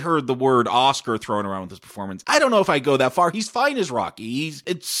 I heard the word Oscar thrown around with his performance. I don't know if I go that far. He's fine as Rocky.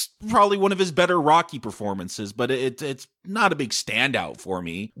 It's probably one of his better Rocky performances, but it's not a big standout for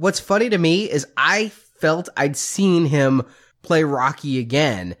me. What's funny to me is I felt I'd seen him play Rocky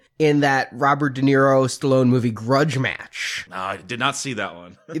again in that Robert De Niro Stallone movie Grudge Match. No, I did not see that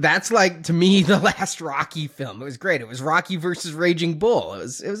one. That's like, to me, the last Rocky film. It was great. It was Rocky versus Raging Bull. It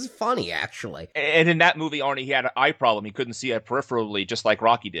was funny, actually. And in that movie, Arnie, he had an eye problem. He couldn't see it peripherally, just like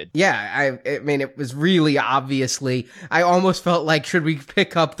Rocky did. Yeah, I mean, it was really obviously, I almost felt like, should we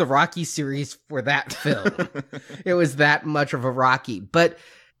pick up the Rocky series for that film? It was that much of a Rocky. But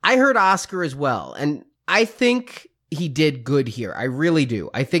I heard Oscar as well, and I think he did good here. I really do.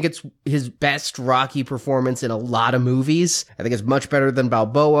 I think it's his best Rocky performance in a lot of movies. I think it's much better than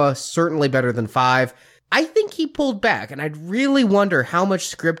Balboa, certainly better than 5. I think he pulled back, and I'd really wonder how much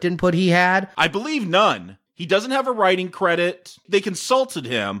script input he had. I believe none. He doesn't have a writing credit. They consulted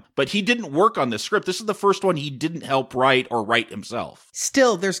him, but he didn't work on the script. This is the first one he didn't help write or write himself.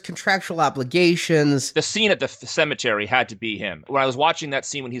 Still, there's contractual obligations. The scene at the cemetery had to be him. When I was watching that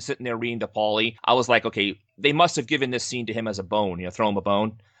scene when he's sitting there reading to Paulie, I was like, okay, they must have given this scene to him as a bone, throw him a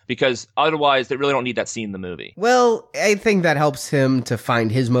bone. Because otherwise, they really don't need that scene in the movie. Well, I think that helps him to find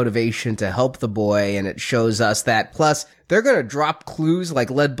his motivation to help the boy, and it shows us that. Plus, they're going to drop clues like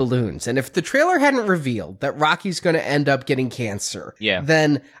lead balloons. And if the trailer hadn't revealed that Rocky's going to end up getting cancer,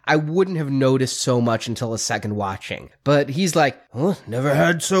 then I wouldn't have noticed so much until a second watching. But he's like, oh, never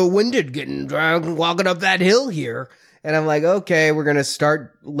had so winded getting drunk walking up that hill here. And I'm like, okay, we're going to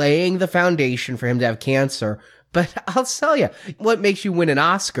start laying the foundation for him to have cancer. But I'll tell you, what makes you win an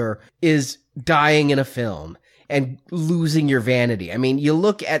Oscar is dying in a film and losing your vanity. I mean, you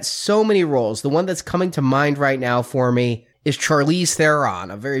look at so many roles. The one that's coming to mind right now for me is Charlize Theron,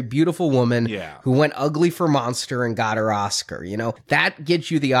 a very beautiful woman who went ugly for Monster and got her Oscar. That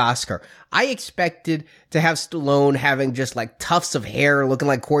gets you the Oscar. I expected to have Stallone having just like tufts of hair, looking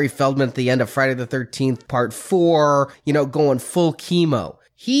like Corey Feldman at the end of Friday the 13th Part 4, going full chemo.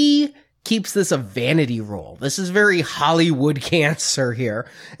 he keeps this a vanity role. This is very Hollywood cancer here.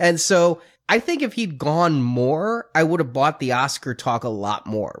 And so I think if he'd gone more, I would have bought the Oscar talk a lot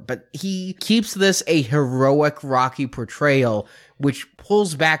more. But he keeps this a heroic Rocky portrayal, which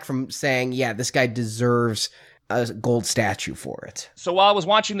pulls back from saying, yeah, this guy deserves a gold statue for it. So while I was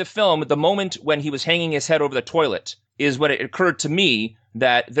watching the film, the moment when he was hanging his head over the toilet is when it occurred to me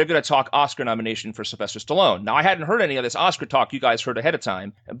that they're going to talk Oscar nomination for Sylvester Stallone. Now, I hadn't heard any of this Oscar talk you guys heard ahead of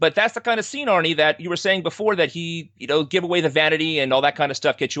time, but that's the kind of scene, Arnie, that you were saying before that he, give away the vanity and all that kind of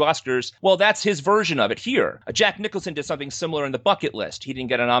stuff, get you Oscars. Well, that's his version of it here. Jack Nicholson did something similar in The Bucket List. He didn't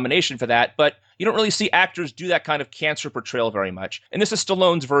get a nomination for that, but you don't really see actors do that kind of cancer portrayal very much. And this is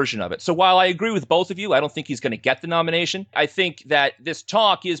Stallone's version of it. So while I agree with both of you, I don't think he's going to get the nomination. I think that this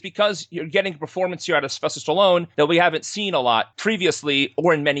talk is because you're getting a performance here out of Sylvester Stallone that we haven't seen a lot previously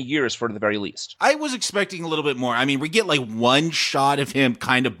or in many years, for the very least. I was expecting a little bit more. I mean, we get like one shot of him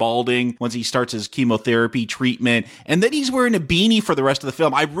kind of balding once he starts his chemotherapy treatment, and then he's wearing a beanie for the rest of the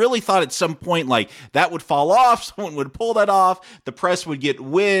film. I really thought at some point, like, that would fall off, someone would pull that off, the press would get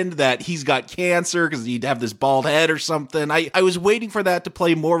wind that he's got cancer because he'd have this bald head or something. I was waiting for that to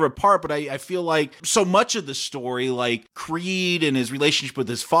play more of a part, but I feel like so much of the story, like Creed and his relationship with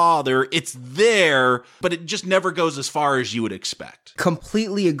his father, it's there, but it just never goes as far as you would expect.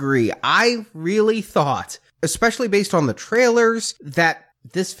 Completely agree. I really thought, especially based on the trailers, that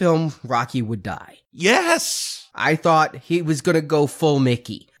this film, Rocky, would die. Yes! I thought he was going to go full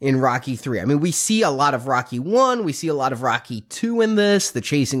Mickey in Rocky 3. I mean, we see a lot of Rocky 1, we see a lot of Rocky 2 in this, the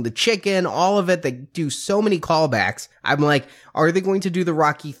chasing the chicken, all of it. They do so many callbacks. I'm like, are they going to do the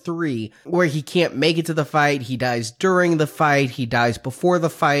Rocky 3 where he can't make it to the fight, he dies during the fight, he dies before the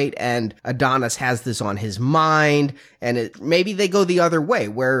fight, and Adonis has this on his mind, and maybe they go the other way,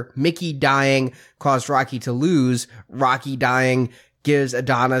 where Mickey dying caused Rocky to lose, Rocky dying gives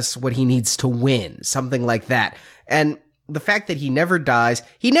Adonis what he needs to win, something like that. And the fact that he never dies,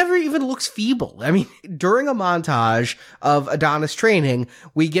 he never even looks feeble. I mean, during a montage of Adonis training,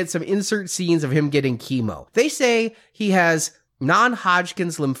 we get some insert scenes of him getting chemo. They say he has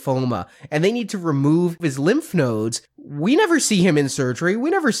non-Hodgkin's lymphoma, and they need to remove his lymph nodes. We never see him in surgery. We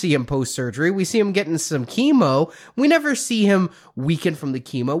never see him post-surgery. We see him getting some chemo. We never see him weaken from the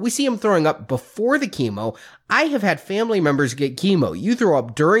chemo. We see him throwing up before the chemo. I have had family members get chemo. You throw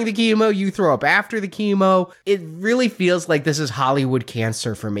up during the chemo, you throw up after the chemo. It really feels like this is Hollywood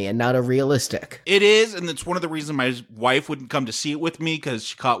cancer for me and not a realistic. It is, and it's one of the reasons my wife wouldn't come to see it with me, because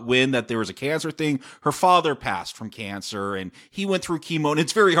she caught wind that there was a cancer thing. Her father passed from cancer, and he went through chemo, and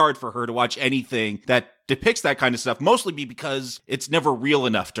it's very hard for her to watch anything that depicts that kind of stuff, mostly because it's never real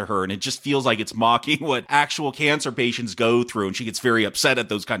enough to her, and it just feels like it's mocking what actual cancer patients go through, and she gets very upset at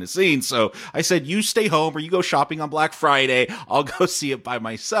those kind of scenes. So I said, you stay home or you go shopping on Black Friday, I'll go see it by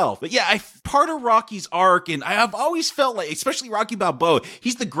myself. But yeah, part of Rocky's arc, and I've always felt like, especially Rocky Balboa,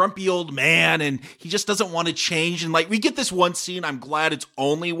 he's the grumpy old man, and he just doesn't want to change. And like, we get this one scene, I'm glad it's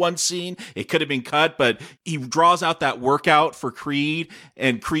only one scene, it could have been cut, but he draws out that workout for Creed,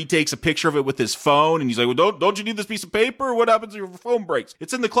 and Creed takes a picture of it with his phone, and he's like, well, don't you need this piece of paper? What happens if your phone breaks?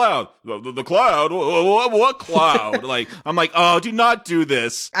 It's in the cloud. The cloud? What cloud? Like, I'm like, oh, do not do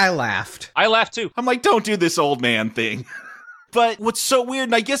this. I laughed. I laughed too. I'm like, don't do this old man thing. But what's so weird,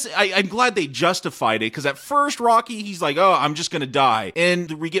 and I guess I'm glad they justified it, because at first Rocky, he's like, oh, I'm just gonna die.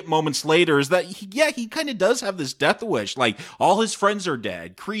 And we get moments later is that, he kind of does have this death wish. Like, all his friends are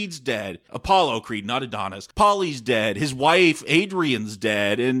dead. Creed's dead. Apollo Creed, not Adonis. Paulie's dead. His wife, Adrian's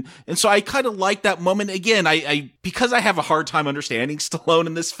dead. And so I kind of like that moment. Again, because I have a hard time understanding Stallone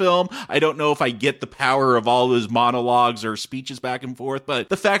in this film, I don't know if I get the power of all those monologues or speeches back and forth, but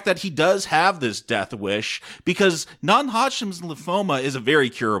the fact that he does have this death wish, because non-Hodgkin's lymphoma is a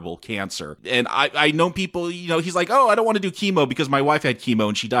very curable cancer. And I know people, he's like, oh, I don't want to do chemo because my wife had chemo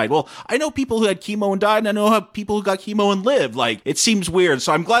and she died. Well, I know people who had chemo and died, and I know people who got chemo and lived. Like, it seems weird.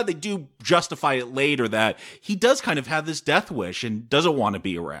 So I'm glad they do justify it later that he does kind of have this death wish and doesn't want to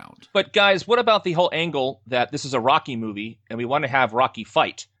be around. But guys, what about the whole angle that this is a Rocky movie and we want to have Rocky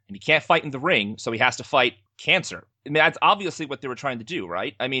fight? And he can't fight in the ring, so he has to fight cancer. I mean, that's obviously what they were trying to do,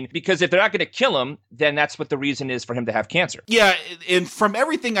 right? I mean, because if they're not going to kill him, then that's what the reason is for him to have cancer. Yeah, and from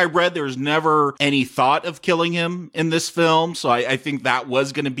everything I read, there was never any thought of killing him in this film. So I think that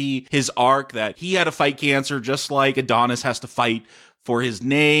was going to be his arc, that he had to fight cancer just like Adonis has to fight for his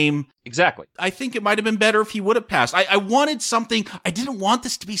name. Exactly. I think it might have been better if he would have passed. I wanted something. I didn't want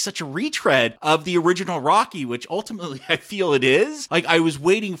this to be such a retread of the original Rocky, which ultimately I feel it is. Like, I was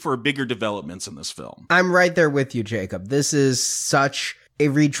waiting for bigger developments in this film. I'm right there with you, Jacob. This is such a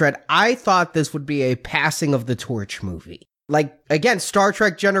retread. I thought this would be a passing of the torch movie. like, again, Star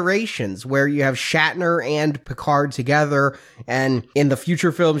Trek Generations, where you have Shatner and Picard together, and in the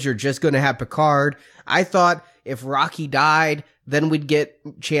future films, you're just going to have Picard. I thought if Rocky died, then we'd get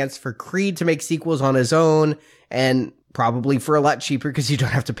chance for Creed to make sequels on his own, and probably for a lot cheaper because you don't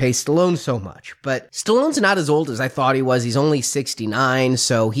have to pay Stallone so much. But Stallone's not as old as I thought he was. He's only 69,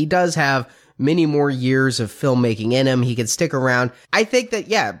 so he does have many more years of filmmaking in him. He could stick around. I think that,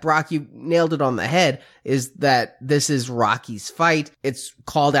 yeah, Brock, you nailed it on the head, is that this is Rocky's fight. It's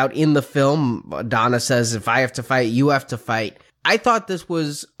called out in the film. Donna says, if I have to fight, you have to fight. I thought this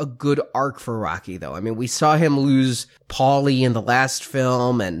was a good arc for Rocky, though. I mean, we saw him lose Paulie in the last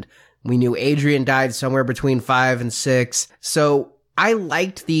film, and we knew Adrian died somewhere between 5 and 6. So I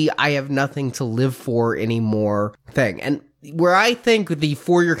liked the I have nothing to live for anymore thing. And where I think the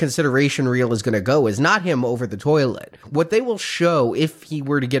For Your Consideration reel is going to go is not him over the toilet. What they will show, if he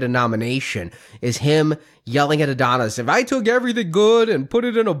were to get a nomination, is him yelling at Adonis, if I took everything good and put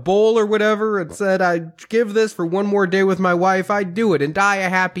it in a bowl or whatever and said I'd give this for one more day with my wife, I'd do it and die a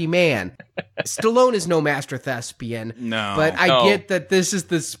happy man. Stallone is no master thespian. No. But I get that this is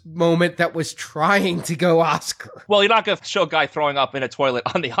this moment that was trying to go Oscar. Well, you're not going to show a guy throwing up in a toilet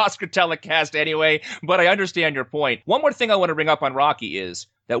on the Oscar telecast anyway, but I understand your point. One more thing I want to bring up on Rocky is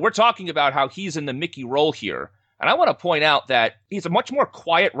that we're talking about how he's in the Mickey role here. And I want to point out that he's a much more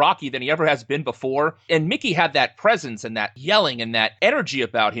quiet Rocky than he ever has been before. And Mickey had that presence and that yelling and that energy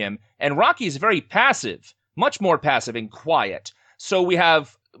about him. And Rocky is very passive, much more passive and quiet. So we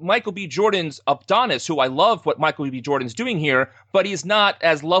have Michael B. Jordan's Adonis, who I love what Michael B. Jordan's doing here, but he's not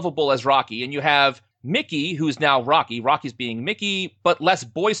as lovable as Rocky. And you have Mickey, who's now Rocky. Rocky's being Mickey, but less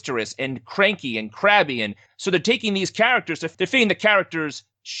boisterous and cranky and crabby. And so they're taking these characters, they're fitting the characters'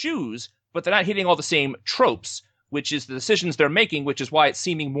 shoes, but they're not hitting all the same tropes, which is the decisions they're making, which is why it's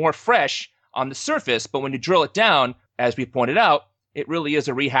seeming more fresh on the surface. But when you drill it down, as we pointed out, it really is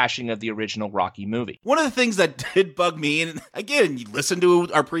a rehashing of the original Rocky movie. One of the things that did bug me, and again, you listen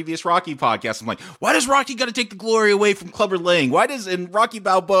to our previous Rocky podcast, I'm like, why does Rocky got to take the glory away from Clubber Lang? Why does, in Rocky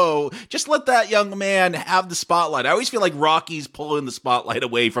Balboa, just let that young man have the spotlight? I always feel like Rocky's pulling the spotlight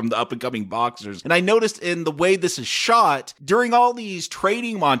away from the up-and-coming boxers. And I noticed in the way this is shot, during all these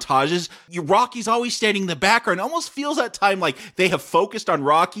training montages, Rocky's always standing in the background. It almost feels at time like they have focused on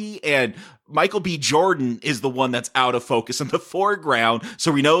Rocky, and Michael B. Jordan is the one that's out of focus in the foreground.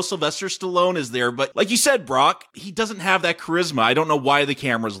 So we know Sylvester Stallone is there. But like you said, Brock, he doesn't have that charisma. I don't know why the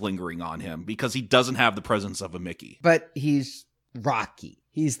camera's lingering on him, because he doesn't have the presence of a Mickey. But he's Rocky.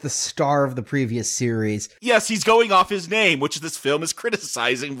 He's the star of the previous series. Yes, he's going off his name, which this film is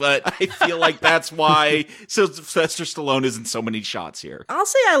criticizing, but I feel like that's why Sylvester Stallone is in so many shots here. I'll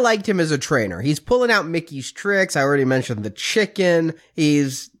say I liked him as a trainer. He's pulling out Mickey's tricks. I already mentioned the chicken.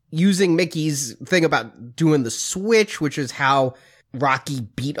 He's using Mickey's thing about doing the switch, which is how Rocky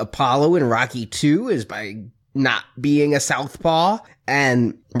beat Apollo in Rocky 2, is by not being a southpaw,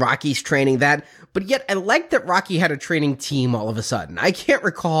 and Rocky's training that. But yet I like that Rocky had a training team all of a sudden. I can't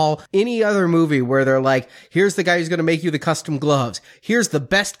recall any other movie where they're like, here's the guy who's going to make you the custom gloves. Here's the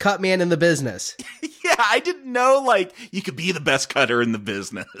best cut man in the business. Yeah, I didn't know, like, you could be the best cutter in the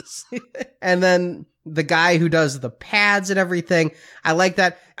business. And then the guy who does the pads and everything. I like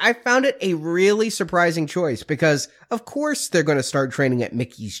that. I found it a really surprising choice because, of course, they're going to start training at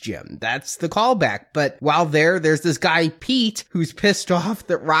Mickey's gym. That's the callback. But while there's this guy, Pete, who's pissed off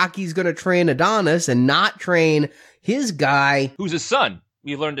that Rocky's going to train Adonis and not train his guy. Who's his son.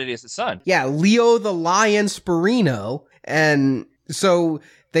 We learned that he's his son. Yeah, Leo the Lion Sperino. And so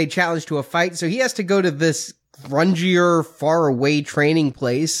they challenge to a fight. So he has to go to this grungier, far away training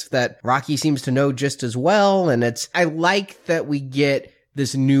place that Rocky seems to know just as well. And I like that we get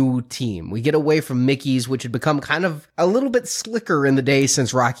this new team. We get away from Mickey's, which had become kind of a little bit slicker in the days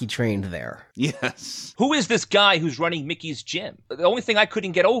since Rocky trained there. Yes. Who is this guy who's running Mickey's gym? The only thing I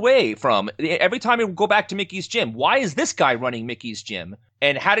couldn't get away from, every time I go back to Mickey's gym, why is this guy running Mickey's gym?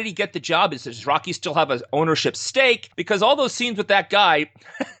 And how did he get the job? Does Rocky still have an ownership stake? Because all those scenes with that guy,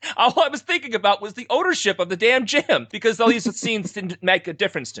 all I was thinking about was the ownership of the damn gym. Because all these scenes didn't make a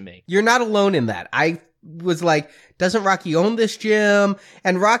difference to me. You're not alone in that. I was like, doesn't Rocky own this gym?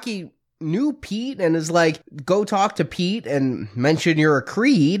 And Rocky knew Pete and is like, go talk to Pete and mention you're a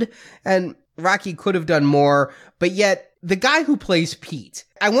Creed. And Rocky could have done more, but yet the guy who plays Pete,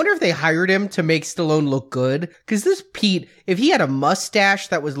 I wonder if they hired him to make Stallone look good. Because this Pete, if he had a mustache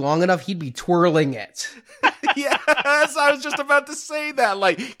that was long enough, he'd be twirling it. Yes, I was just about to say that.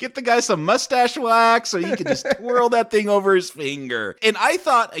 Like, get the guy some mustache wax so he can just twirl that thing over his finger. And I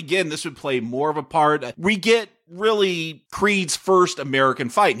thought, again, this would play more of a part. We get really Creed's first American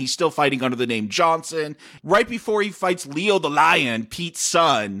fight, and he's still fighting under the name Johnson. Right before he fights Leo the Lion, Pete's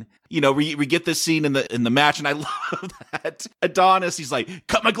son, we get this scene in the match, and I love that Adonis, he's like,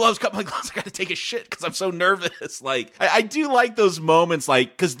 cut my gloves, I gotta take a shit because I'm so nervous. Like, I do like those moments,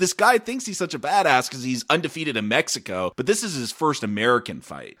 like, because this guy thinks he's such a badass because he's undefeated in Mexico, but this is his first American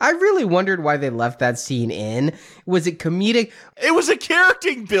fight. I really wondered why they left that scene in. Was it comedic? It was a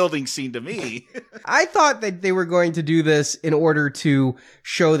character building scene to me. I thought that they were going to do this in order to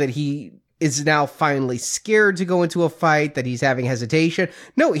show that he is now finally scared to go into a fight, that he's having hesitation.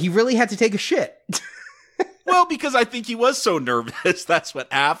 No, he really had to take a shit. Well, because I think he was so nervous, that's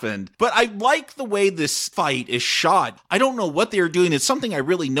what happened. But I like the way this fight is shot. I don't know what they were doing. It's something I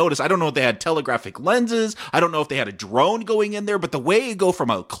really noticed. I don't know if they had telegraphic lenses. I don't know if they had a drone going in there. But the way you go from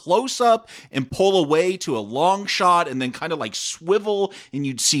a close-up and pull away to a long shot and then kind of like swivel, and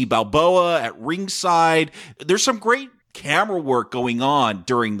you'd see Balboa at ringside. There's some great camera work going on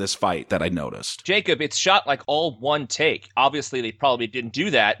during this fight that I noticed. Jacob, it's shot like all one take. Obviously, they probably didn't do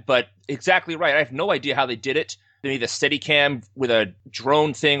that, but exactly right. I have no idea how they did it. Maybe the Steadicam with a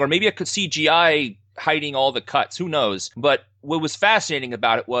drone thing, or maybe a CGI hiding all the cuts. Who knows? But what was fascinating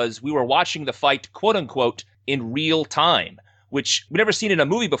about it was we were watching the fight, quote unquote, in real time, which we'd never seen in a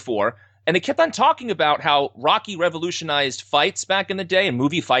movie before. And they kept on talking about how Rocky revolutionized fights back in the day and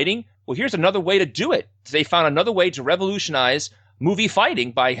movie fighting. Well, here's another way to do it. They found another way to revolutionize movie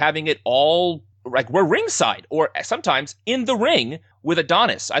fighting by having it all like we're ringside or sometimes in the ring with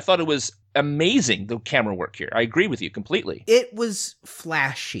Adonis. I thought it was amazing, the camera work here. I agree with you completely. It was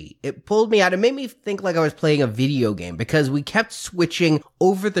flashy. It pulled me out. It made me think like I was playing a video game because we kept switching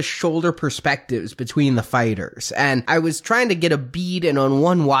over the shoulder perspectives between the fighters. And I was trying to get a bead, and on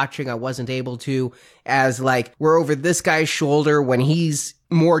one watching, I wasn't able to, as like we're over this guy's shoulder when he's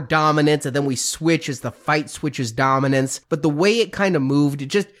more dominant, and then we switch as the fight switches dominance. But the way it kind of moved,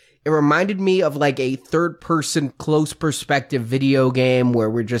 it reminded me of like a third-person close perspective video game where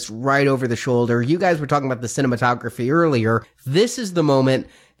we're just right over the shoulder. You guys were talking about the cinematography earlier. This is the moment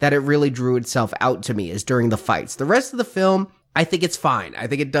that it really drew itself out to me, is during the fights. The rest of the film, I think it's fine. I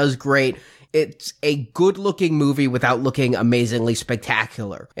think it does great. It's a good-looking movie without looking amazingly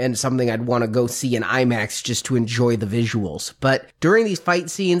spectacular, and something I'd want to go see in IMAX just to enjoy the visuals. But during these fight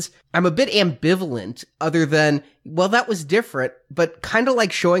scenes, I'm a bit ambivalent, other than, well, that was different, but kind of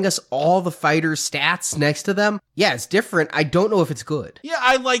like showing us all the fighters' stats next to them. Yeah, it's different. I don't know if it's good. Yeah,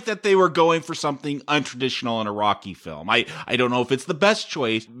 I like that they were going for something untraditional in a Rocky film. I don't know if it's the best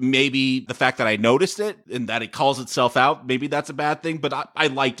choice. Maybe the fact that I noticed it and that it calls itself out, maybe that's a bad thing, but I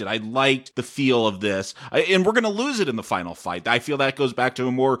liked it. I liked the feel of this. And we're going to lose it in the final fight. I feel that goes back to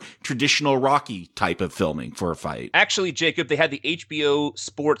a more traditional Rocky type of filming for a fight. Actually, Jacob, they had the HBO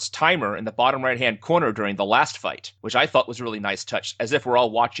Sports timer in the bottom right-hand corner during the last fight, which I thought was a really nice touch, as if we're all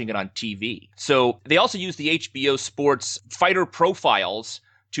watching it on TV. So they also used the HBO Sports fighter profiles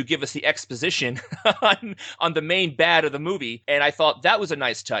to give us the exposition on the main bad of the movie, and I thought that was a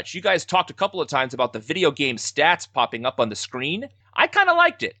nice touch. You guys talked a couple of times about the video game stats popping up on the screen. I kind of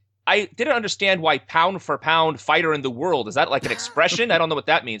liked it. I didn't understand why pound for pound fighter in the world. Is that like an expression? I don't know what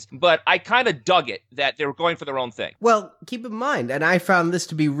that means. But I kind of dug it that they were going for their own thing. Well, keep in mind, and I found this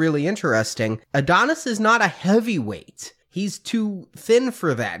to be really interesting, Adonis is not a heavyweight. He's too thin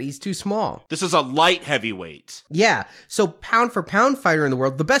for that. He's too small. This is a light heavyweight. Yeah. So pound for pound fighter in the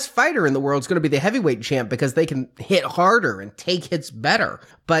world, the best fighter in the world is going to be the heavyweight champ because they can hit harder and take hits better.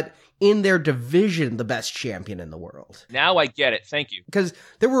 But in their division, the best champion in the world. Now I get it. Thank you. Because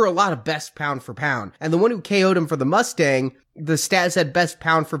there were a lot of best pound for pound. And the one who KO'd him for the Mustang, the stat said best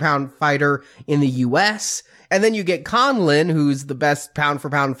pound for pound fighter in the US. And then you get Conlon, who's the best pound for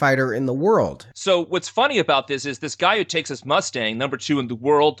pound fighter in the world. So what's funny about this is this guy who takes his Mustang, number 2 in the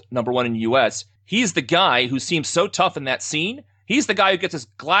world, number 1 in the US, he's the guy who seems so tough in that scene. He's the guy who gets his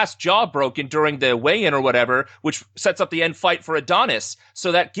glass jaw broken during the weigh-in or whatever, which sets up the end fight for Adonis.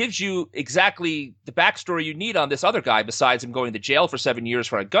 So that gives you exactly the backstory you need on this other guy, besides him going to jail for 7 years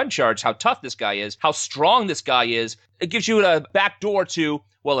for a gun charge, how tough this guy is, how strong this guy is. It gives you a backdoor to,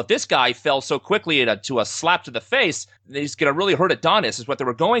 well, if this guy fell so quickly to a slap to the face, he's going to really hurt Adonis, is what they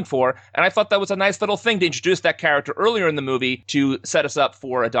were going for. And I thought that was a nice little thing to introduce that character earlier in the movie to set us up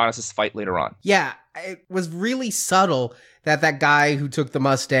for Adonis' fight later on. Yeah, it was really subtle that guy who took the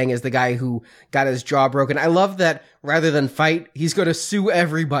Mustang is the guy who got his jaw broken. I love that rather than fight, he's going to sue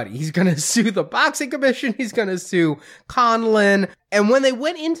everybody. He's going to sue the boxing commission. He's going to sue Conlon. And when they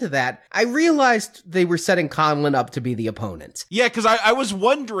went into that, I realized they were setting Conlon up to be the opponent. Yeah, because I was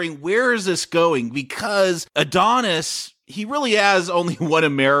wondering, where is this going? Because Adonis, he really has only one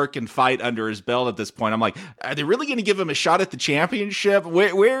American fight under his belt at this point. I'm like, are they really going to give him a shot at the championship?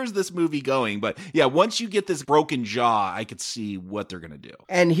 Where's this movie going? But yeah, once you get this broken jaw, I could see what they're going to do.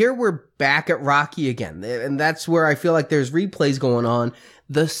 And here we're back at Rocky again. And that's where I feel like there's replays going on.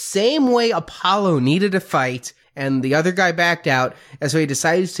 The same way Apollo needed a fight and the other guy backed out, and so he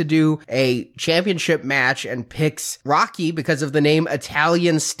decides to do a championship match and picks Rocky because of the name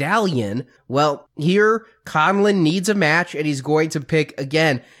Italian Stallion. Well, here, Conlon needs a match, and he's going to pick,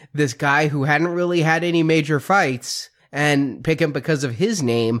 again, this guy who hadn't really had any major fights, and pick him because of his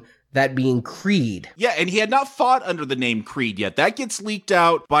name, that being Creed. Yeah, and he had not fought under the name Creed yet. That gets leaked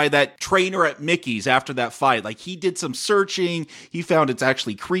out by that trainer at Mickey's after that fight. Like, he did some searching, he found it's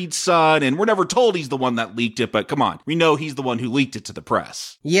actually Creed's son, and we're never told he's the one that leaked it, but come on, we know he's the one who leaked it to the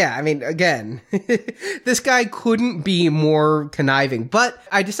press. Yeah, I mean, again, this guy couldn't be more conniving, but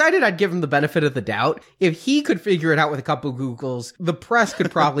I decided I'd give him the benefit of the doubt. If he could figure it out with a couple Googles, the press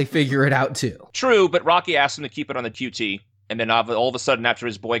could probably figure it out too. True, but Rocky asked him to keep it on the QT. And then all of a sudden, after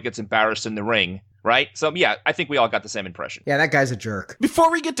his boy gets embarrassed in the ring, right? So, yeah, I think we all got the same impression. Yeah, that guy's a jerk.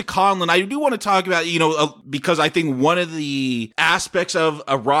 Before we get to Conlon, I do want to talk about, because I think one of the aspects of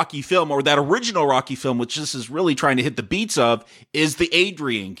a Rocky film, or that original Rocky film, which this is really trying to hit the beats of, is the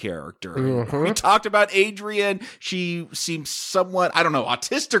Adrian character. Mm-hmm. We talked about Adrian. She seems somewhat,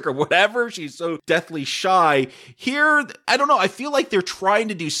 autistic or whatever. She's so deathly shy. Here, I don't know. I feel like they're trying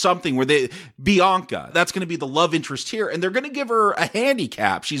to do something where Bianca, that's going to be the love interest here, and they're going to give her a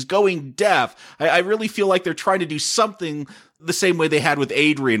handicap. She's going deaf. I really feel like they're trying to do something the same way they had with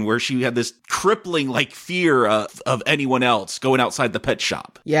Adrian, where she had this crippling fear of anyone else going outside the pet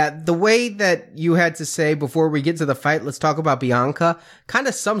shop. Yeah, the way that you had to say before we get to the fight, let's talk about Bianca, kind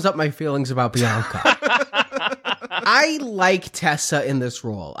of sums up my feelings about Bianca. I like Tessa in this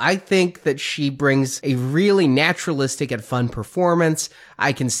role. I think that she brings a really naturalistic and fun performance.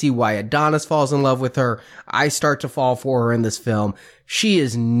 I can see why Adonis falls in love with her. I start to fall for her in this film. She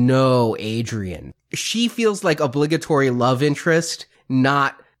is no Adrian. She feels like obligatory love interest,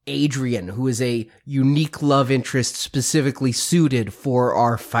 not Adrian, who is a unique love interest specifically suited for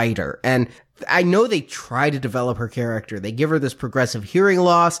our fighter. And I know they try to develop her character. They give her this progressive hearing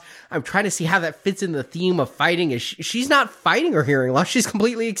loss. I'm trying to see how that fits in the theme of fighting. She's not fighting her hearing loss. She's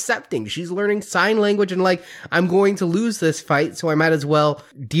completely accepting. She's learning sign language and I'm going to lose this fight, so I might as well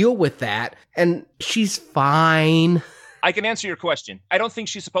deal with that. And she's fine. I can answer your question. I don't think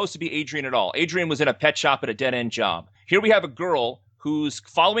she's supposed to be Adrian at all. Adrian was in a pet shop at a dead-end job. Here we have a girl who's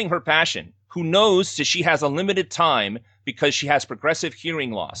following her passion, who knows that she has a limited time because she has progressive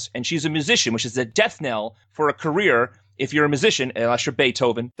hearing loss. And she's a musician, which is a death knell for a career if you're a musician, unless you're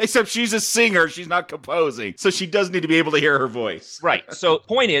Beethoven. Except she's a singer, she's not composing. So she does need to be able to hear her voice. Right. So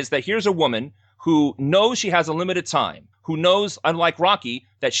point is that here's a woman who knows she has a limited time, who knows, unlike Rocky,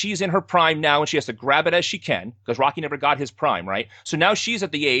 that she's in her prime now and she has to grab it as she can, because Rocky never got his prime, right? So now she's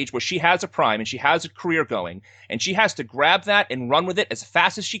at the age where she has a prime and she has a career going, and she has to grab that and run with it as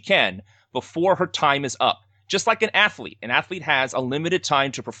fast as she can before her time is up. Just like an athlete. An athlete has a limited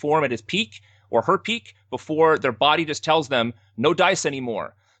time to perform at his peak or her peak before their body just tells them, no dice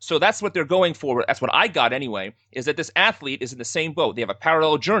anymore. So that's what they're going for. That's what I got anyway, is that this athlete is in the same boat. They have a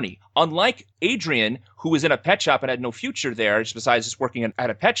parallel journey. Unlike Adrian, who was in a pet shop and had no future there, besides just working at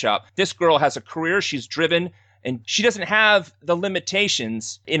a pet shop, this girl has a career, she's driven, and she doesn't have the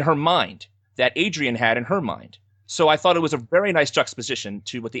limitations in her mind that Adrian had in her mind. So I thought it was a very nice juxtaposition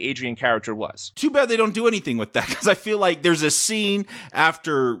to what the Adrian character was. Too bad they don't do anything with that, because I feel like there's a scene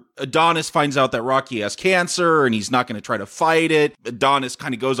after Adonis finds out that Rocky has cancer and he's not going to try to fight it. Adonis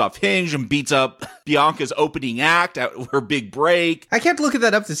kind of goes off hinge and beats up Bianca's opening act at her big break. I kept looking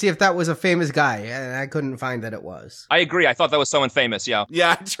that up to see if that was a famous guy, and I couldn't find that it was. I agree. I thought that was someone famous, yeah.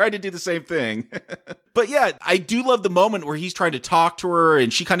 Yeah, I tried to do the same thing. But yeah, I do love the moment where he's trying to talk to her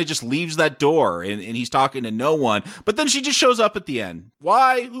and she kind of just leaves that door and he's talking to no one. But then she just shows up at the end.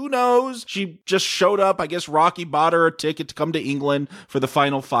 Why? Who knows? She just showed up. I guess Rocky bought her a ticket to come to England for the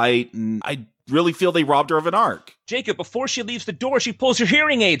final fight. And I really feel they robbed her of an arc. Jacob, before she leaves the door, she pulls her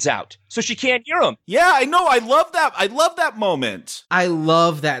hearing aids out so she can't hear them. Yeah, I know. I love that. I love that moment. I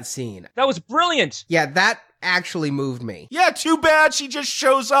love that scene. That was brilliant. Yeah, that actually moved me. Yeah, too bad she just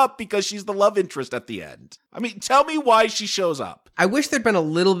shows up because she's the love interest at the end. I mean, tell me why she shows up. I wish there'd been a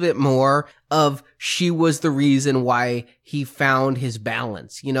little bit more of she was the reason why he found his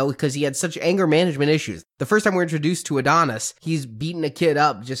balance, because he had such anger management issues. The first time we're introduced to Adonis, he's beating a kid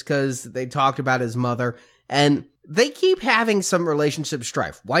up just because they talked about his mother, and they keep having some relationship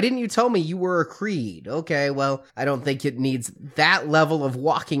strife. Why didn't you tell me you were a Creed? Okay, well, I don't think it needs that level of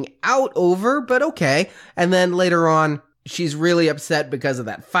walking out over, but okay. And then later on, She's really upset because of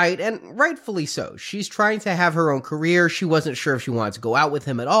that fight, and rightfully so. She's trying to have her own career. She wasn't sure if she wanted to go out with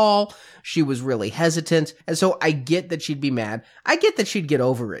him at all. She was really hesitant, and so I get that she'd be mad. I get that she'd get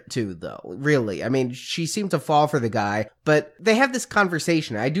over it too, though, really. I mean, she seemed to fall for the guy, but they have this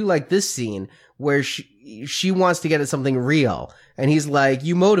conversation. I do like this scene where she wants to get at something real, and he's like,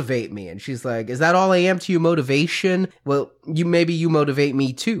 you motivate me, and she's like, is that all I am to you, motivation? Well, you motivate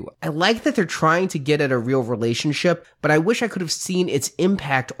me too. I like that they're trying to get at a real relationship, but I wish I could have seen its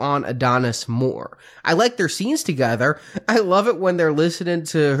impact on Adonis more. I like their scenes together. I love it when they're listening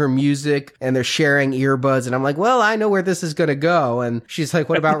to her music and they're sharing earbuds, and I'm like, well, I know where this is gonna go, and she's like,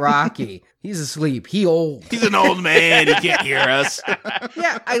 what about Rocky? He's asleep. He old. He's an old man. He can't hear us.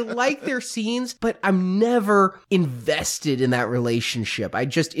 Yeah, I like their scenes, but I'm never invested in that relationship. I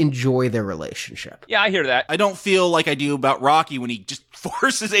just enjoy their relationship. Yeah, I hear that. I don't feel like I do about Rocky when he just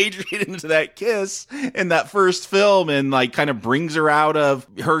forces Adrian into that kiss in that first film and like kind of brings her out of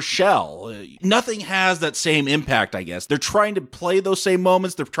her shell. Nothing has that same impact, I guess. They're trying to play those same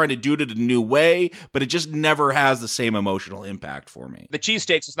moments. They're trying to do it in a new way, but it just never has the same emotional impact for me. The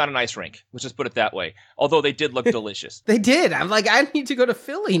cheesesteaks is not an ice rink. Let's just put it that way. Although they did look delicious. They did. I'm like, I need to go to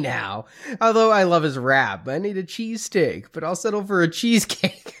Philly now. Although I love his rap. I need a cheesesteak, but I'll settle for a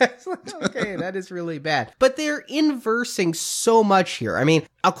cheesecake. I was like, okay, that is really bad. But they're inversing so much here. I mean,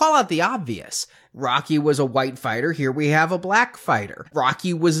 I'll call out the obvious. Rocky was a white fighter. Here we have a black fighter.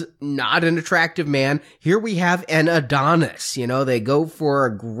 Rocky was not an attractive man. Here we have an Adonis. You know, they go for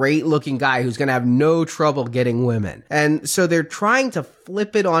a great looking guy who's going to have no trouble getting women. And so they're trying to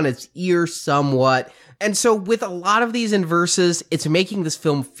flip it on its ear somewhat. And so with a lot of these inverses, it's making this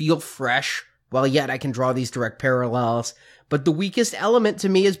film feel fresh. Well, yet I can draw these direct parallels. But the weakest element to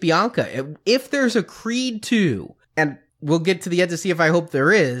me is Bianca. If there's a Creed 2, and we'll get to the end to see if I hope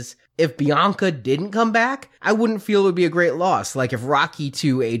there is, if Bianca didn't come back, I wouldn't feel it would be a great loss. Like if Rocky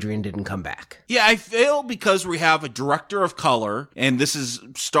 2, Adrian didn't come back. Yeah, I feel because we have a director of color, and this is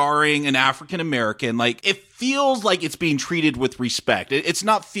starring an African-American, like, it feels like it's being treated with respect. It's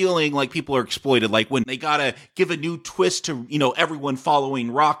not feeling like people are exploited, like when they gotta give a new twist to, you know, everyone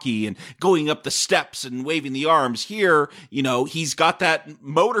following Rocky and going up the steps and waving the arms. Here, you know, he's got that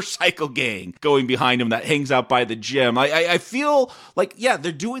motorcycle gang going behind him that hangs out by the gym. I feel like, yeah,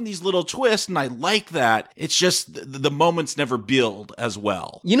 they're doing these little twists, and I like that. It's just the moments never build as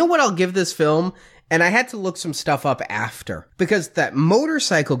well. You know what I'll give this film? And I had to look some stuff up after, because that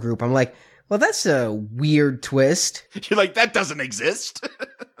motorcycle group, I'm like, well, that's a weird twist. You're like, that doesn't exist.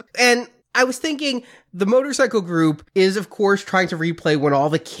 And I was thinking the motorcycle group is, of course, trying to replay when all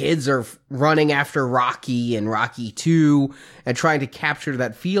the kids are running after Rocky and Rocky 2 and trying to capture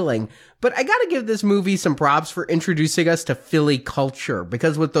that feeling. But I gotta give this movie some props for introducing us to Philly culture,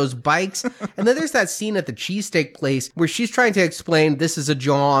 because with those bikes, and then there's that scene at the cheesesteak place where she's trying to explain this is a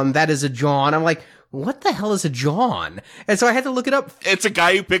John, that is a John. I'm like, what the hell is a John? And so I had to look it up. It's a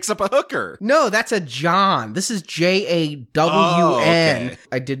guy who picks up a hooker. No, that's a John. This is Jawn. Oh, okay.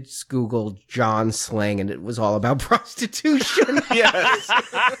 I did Google John slang, and it was all about prostitution. Yes.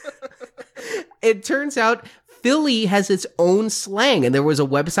 It turns out Philly has its own slang, and there was a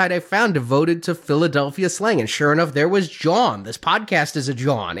website I found devoted to Philadelphia slang, and sure enough, there was John. This podcast is a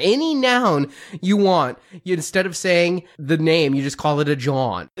John. Any noun you want, instead of saying the name, you just call it a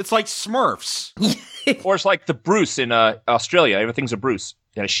John. It's like Smurfs. Or it's like the Bruce in Australia. Everything's a Bruce.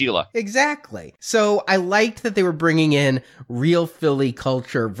 And a Sheila. Exactly. So I liked that they were bringing in real Philly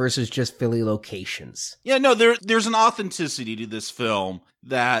culture versus just Philly locations. Yeah, no, there's an authenticity to this film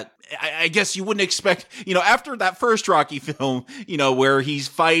that I guess you wouldn't expect, you know, after that first Rocky film, you know, where he's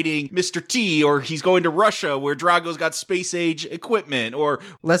fighting Mr. T, or he's going to Russia where Drago's got space age equipment, or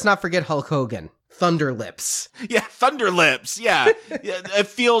let's not forget Hulk Hogan. Thunder Lips. Yeah, Thunder Lips. Yeah. It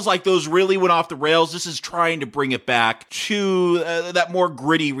feels like those really went off the rails. This is trying to bring it back to that more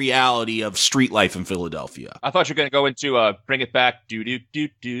gritty reality of street life in Philadelphia. I thought you were going to go into bring it back,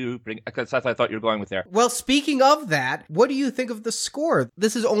 because I thought you were going with there. Well, speaking of that, what do you think of the score?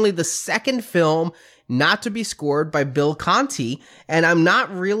 This is only the second film not to be scored by Bill Conti, and I'm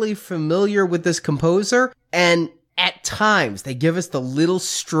not really familiar with this composer, and at times, they give us the little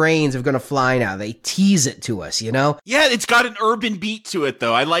strains of Gonna Fly Now. They tease it to us, you know? Yeah, it's got an urban beat to it,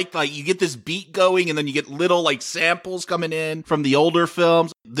 though. I like you get this beat going, and then you get little, like, samples coming in from the older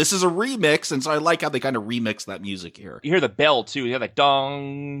films. This is a remix, and so I like how they kind of remix that music here. You hear the bell, too. You hear that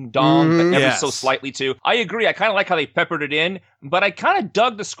dong, dong, but ever so slightly, too. I agree. I kind of like how they peppered it in, but I kind of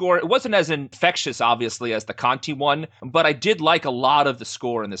dug the score. It wasn't as infectious, obviously, as the Conti one, but I did like a lot of the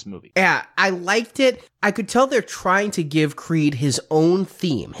score in this movie. Yeah, I liked it. I could tell they're trying trying to give Creed his own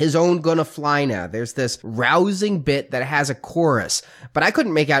theme, his own Gonna Fly Now. There's this rousing bit that has a chorus, but I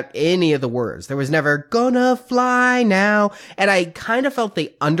couldn't make out any of the words. There was never Gonna Fly Now. And I kind of felt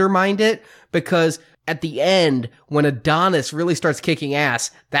they undermined it because at the end, when Adonis really starts kicking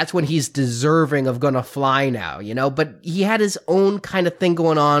ass, that's when he's deserving of Gonna Fly Now, you know? But he had his own kind of thing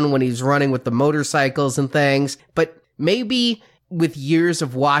going on when he's running with the motorcycles and things. But maybe with years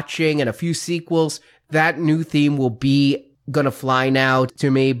of watching and a few sequels, that new theme will be Gonna Fly Now to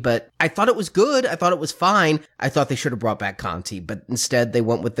me, but I thought it was good. I thought it was fine. I thought they should have brought back Conti, but instead they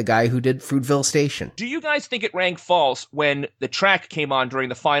went with the guy who did Fruitville Station. Do you guys think it rang false when the track came on during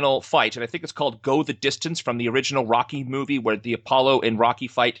the final fight? And I think it's called Go the Distance from the original Rocky movie where the Apollo and Rocky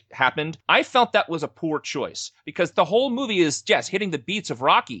fight happened. I felt that was a poor choice because the whole movie is, yes, hitting the beats of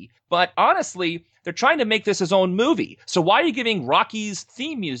Rocky, but honestly, they're trying to make this his own movie. So why are you giving Rocky's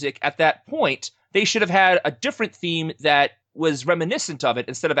theme music at that point? They should have had a different theme that was reminiscent of it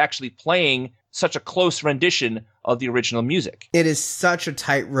instead of actually playing such a close rendition of the original music. It is such a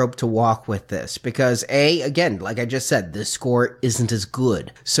tightrope to walk with this because A, again, like I just said, the score isn't as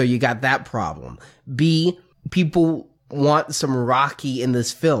good. So you got that problem. B, people want some Rocky in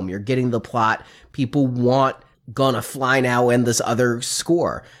this film. You're getting the plot. People want Gonna Fly Now and this other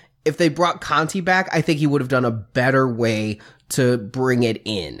score. If they brought Conti back, I think he would have done a better way to bring it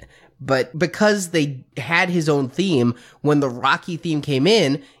in. But because they had his own theme, when the Rocky theme came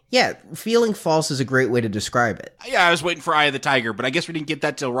in, yeah, feeling false is a great way to describe it. Yeah, I was waiting for Eye of the Tiger, but I guess we didn't get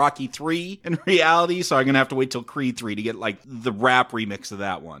that till Rocky 3 in reality, so I'm going to have to wait till Creed 3 to get, like, the rap remix of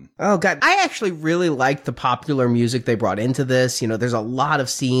that one. Oh, God. I actually really liked the popular music they brought into this. You know, there's a lot of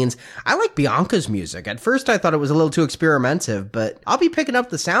scenes. I like Bianca's music. At first, I thought it was a little too experimentative, but I'll be picking up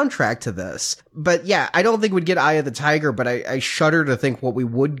the soundtrack to this. But yeah, I don't think we'd get Eye of the Tiger, but I shudder to think what we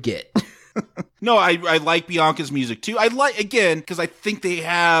would get. No, I like Bianca's music too. I like, again, because I think they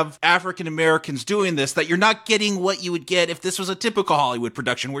have African Americans doing this, that you're not getting what you would get if this was a typical Hollywood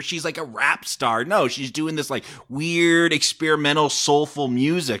production where she's like a rap star. No, she's doing this like weird, experimental, soulful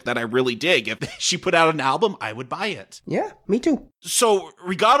music that I really dig. If she put out an album, I would buy it. Yeah, me too. So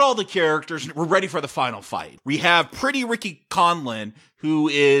we got all the characters. We're ready for the final fight. We have Pretty Ricky Conlon, who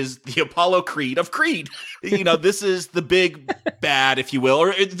is the Apollo Creed of Creed. You know, this is the big bad, if you will.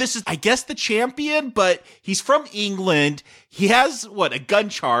 Or this is, I guess, the champion, but he's from England. He has, a gun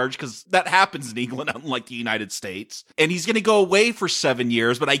charge, because that happens in England, unlike the United States. And he's going to go away for 7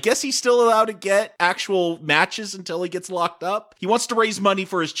 years, but I guess he's still allowed to get actual matches until he gets locked up. He wants to raise money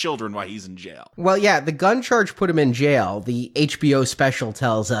for his children while he's in jail. Well, yeah, the gun charge put him in jail, the HBO special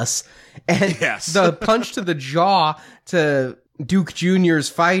tells us. And yes. The punch to the jaw to Duke Jr.'s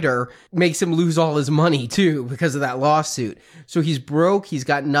fighter makes him lose all his money, too, because of that lawsuit. So he's broke, he's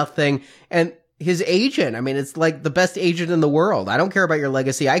got nothing, and his agent, I mean, it's like the best agent in the world. I don't care about your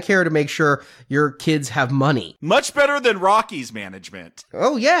legacy. I care to make sure your kids have money. Much better than Rocky's management.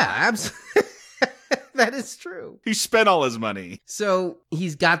 Oh, yeah, absolutely. That is true. He spent all his money. So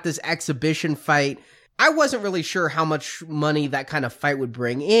he's got this exhibition fight. I wasn't really sure how much money that kind of fight would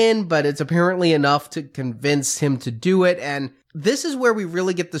bring in, but it's apparently enough to convince him to do it. And this is where we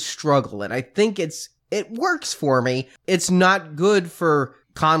really get the struggle. And I think it works for me. It's not good for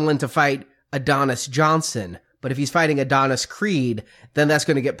Conlon to fight Adonis Johnson, but if he's fighting Adonis Creed, then that's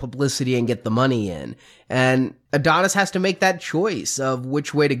going to get publicity and get the money in. And Adonis has to make that choice of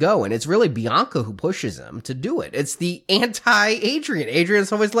which way to go. And it's really Bianca who pushes him to do it. It's the anti-Adrian.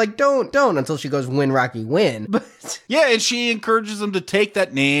 Adrian's always like, don't, until she goes, win, Rocky, win. But yeah, and she encourages him to take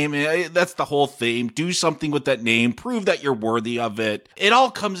that name. That's the whole theme. Do something with that name. Prove that you're worthy of it. It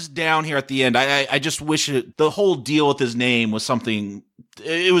all comes down here at the end. I just wish the whole deal with his name was something,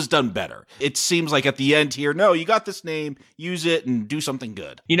 it was done better. It seems like at the end here, no, you got this name, use it and do something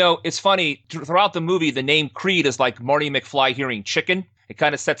good. You know, it's funny, throughout the movie, the name Creed is like Marty McFly hearing chicken. It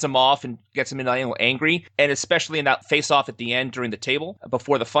kind of sets him off and gets him angry, and especially in that face-off at the end during the table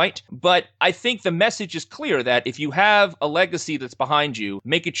before the fight. But I think the message is clear that if you have a legacy that's behind you,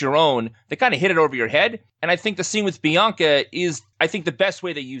 make it your own. They kind of hit it over your head, and I think the scene with Bianca is, I think, the best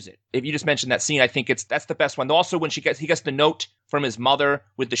way they use it. If you just mentioned that scene, I think that's the best one. Also, when he gets the note from his mother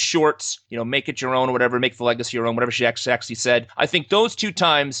with the shorts, make it your own or whatever, make the legacy your own, whatever she actually said. I think those two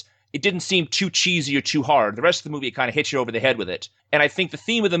times, it didn't seem too cheesy or too hard. The rest of the movie, it kind of hits you over the head with it. And I think the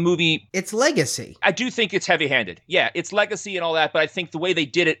theme of the movie... It's legacy. I do think it's heavy-handed. Yeah, it's legacy and all that, but I think the way they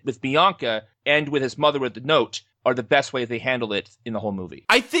did it with Bianca and with his mother with the note, are the best way they handle it in the whole movie.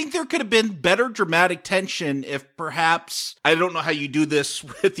 I think there could have been better dramatic tension if perhaps, I don't know how you do this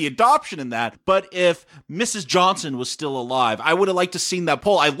with the adoption in that, but if Mrs. Johnson was still alive, I would have liked to seen that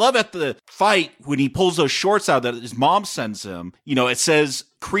pull. I love at the fight when he pulls those shorts out that his mom sends him, it says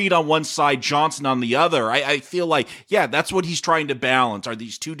Creed on one side, Johnson on the other. I feel like, yeah, that's what he's trying to balance, are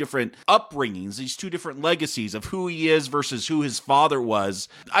these two different upbringings, these two different legacies of who he is versus who his father was.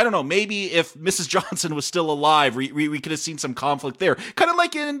 I don't know, maybe if Mrs. Johnson was still alive, we could have seen some conflict there. Kind of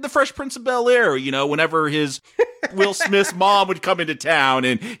like in The Fresh Prince of Bel-Air, whenever his Will Smith's mom would come into town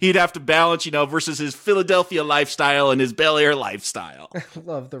and he'd have to balance, versus his Philadelphia lifestyle and his Bel-Air lifestyle.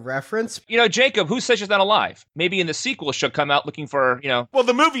 Love the reference. Jacob, who says she's not alive? Maybe in the sequel she'll come out looking for, Well,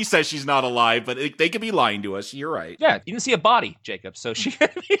 the movie says she's not alive, but they could be lying to us. You're right. Yeah, you didn't see a body, Jacob, so she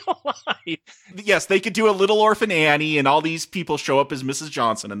could be alive. Yes, they could do a Little Orphan Annie and all these people show up as Mrs.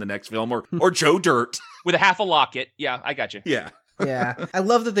 Johnson in the next film, or Joe Dirt. With a half a locket. Yeah, I got you. Yeah. Yeah. I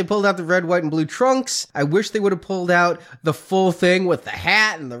love that they pulled out the red, white, and blue trunks. I wish they would have pulled out the full thing with the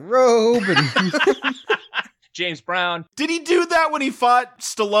hat and the robe and... James Brown. Did he do that when he fought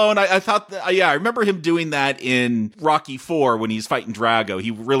Stallone? I thought that, I remember him doing that in Rocky IV when he's fighting Drago. He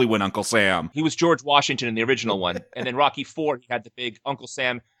really went Uncle Sam. He was George Washington in the original one. And then Rocky IV, he had the big Uncle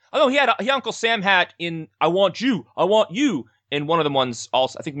Sam. Oh, no, he had Uncle Sam hat in I Want You. In one of the ones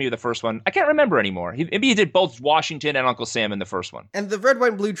also, I think maybe the first one. I can't remember anymore. Maybe he did both Washington and Uncle Sam in the first one. And the red, white,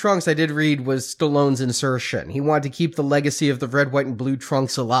 and blue trunks I did read was Stallone's insertion. He wanted to keep the legacy of the red, white, and blue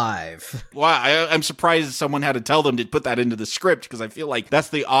trunks alive. Well, I'm surprised someone had to tell them to put that into the script, because I feel like that's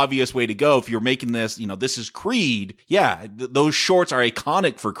the obvious way to go. If you're making this, this is Creed. Yeah, those shorts are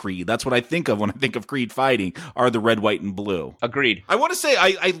iconic for Creed. That's what I think of when I think of Creed fighting, are the red, white, and blue. Agreed. I want to say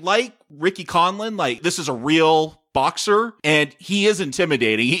I like Ricky Conlon. Like, this is a real boxer, and he is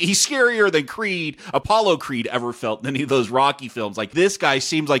intimidating. He's scarier than Apollo Creed ever felt in any of those Rocky films. Like, this guy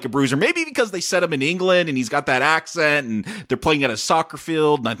seems like a bruiser, maybe because they set him in England and he's got that accent and they're playing at a soccer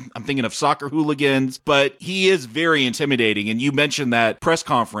field, and I'm thinking of Soccer Hooligans, but he is very intimidating. And you mentioned that press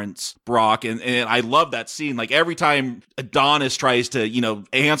conference, Brock, and I love that scene. Like, every time Adonis tries to,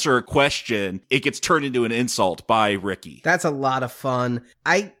 answer a question, it gets turned into an insult by Ricky. That's a lot of fun.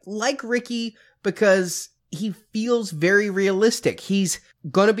 I like Ricky because he feels very realistic. He's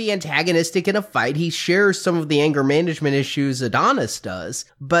going to be antagonistic in a fight. He shares some of the anger management issues Adonis does,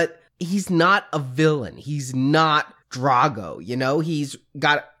 but he's not a villain. He's not Drago, he's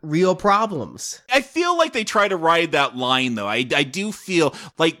got real problems. I feel like they try to ride that line, though. I do feel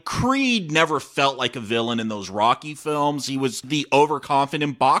like Creed never felt like a villain in those Rocky films. He was the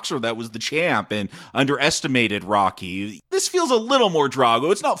overconfident boxer that was the champ and underestimated Rocky. This feels a little more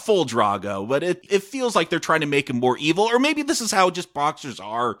Drago. It's not full Drago, but it feels like they're trying to make him more evil. Or maybe this is how just boxers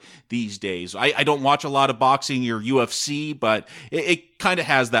are these days. I don't watch a lot of boxing or UFC, but it kind of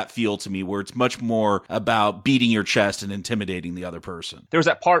has that feel to me, where it's much more about beating your chest and intimidating the other person. There was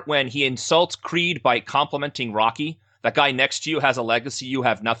that part when he insults Creed by complimenting Rocky. That guy next to you has a legacy, you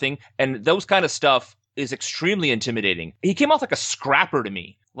have nothing. And those kind of stuff is extremely intimidating. He came off like a scrapper to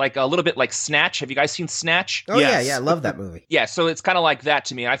me, like a little bit like Snatch. Have you guys seen Snatch? Oh, yes. Yeah, I love that movie. Yeah, so it's kind of like that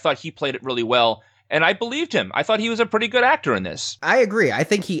to me. I thought he played it really well, and I believed him. I thought he was a pretty good actor in this. I agree. I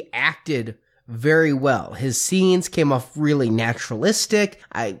think he acted very well. His scenes came off really naturalistic.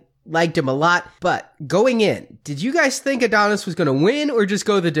 I liked him a lot, but going in, did you guys think Adonis was going to win or just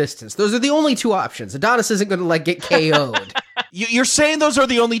go the distance? Those are the only two options. Adonis isn't going to get KO'd. You're saying those are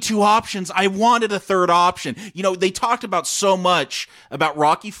the only two options. I wanted a third option. They talked about so much about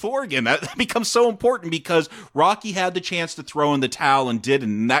Rocky IV again. That becomes so important because Rocky had the chance to throw in the towel and didn't,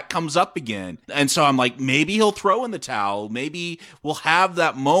 and that comes up again. And so I'm like, maybe he'll throw in the towel. Maybe we'll have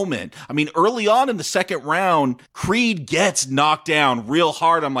that moment. I mean, early on in the second round, Creed gets knocked down real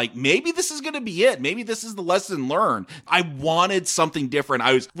hard. I'm like, maybe this is going to be it. Maybe this is the lesson learned. I wanted something different.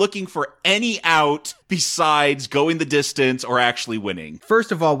 I was looking for any out besides going the distance or actually winning.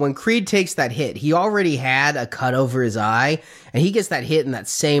 First of all, when Creed takes that hit, he already had a cut over his eye, and he gets that hit in that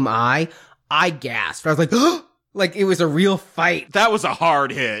same eye. I gasped. I was like, oh! Like it was a real fight. That was a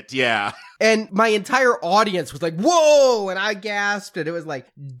hard hit, yeah. And my entire audience was like, whoa! And I gasped, and it was like,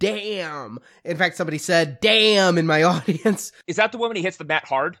 damn. In fact, somebody said, damn, in my audience. Is that the one when he hits the mat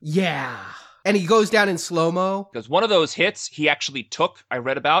hard? Yeah. And he goes down in slow-mo. Because one of those hits he actually took, I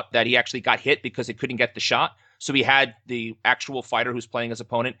read about, that he actually got hit because he couldn't get the shot. So he had the actual fighter who's playing his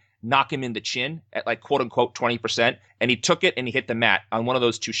opponent knock him in the chin at like quote-unquote 20%. And he took it and he hit the mat on one of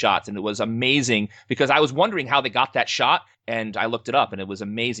those two shots. And it was amazing because I was wondering how they got that shot. And I looked it up and it was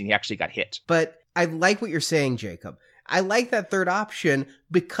amazing. He actually got hit. But I like what you're saying, Jacob. I like that third option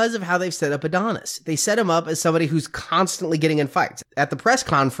because of how they've set up Adonis. They set him up as somebody who's constantly getting in fights. At the press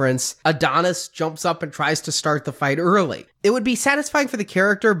conference, Adonis jumps up and tries to start the fight early. It would be satisfying for the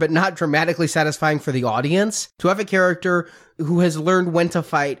character, but not dramatically satisfying for the audience to have a character who has learned when to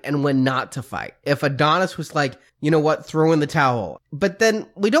fight and when not to fight. If Adonis was like, you know what, throw in the towel. But then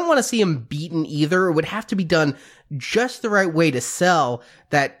we don't want to see him beaten either. It would have to be done just the right way to sell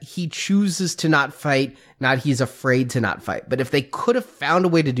that he chooses to not fight, not he's afraid to not fight. But if they could have found a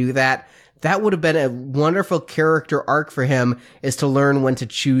way to do that, that would have been a wonderful character arc for him, is to learn when to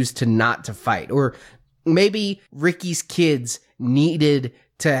choose to not to fight. Or maybe Ricky's kids needed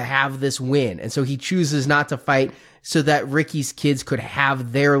to have this win, and so he chooses not to fight so that Ricky's kids could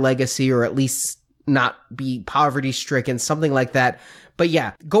have their legacy, or at least not be poverty-stricken, something like that. But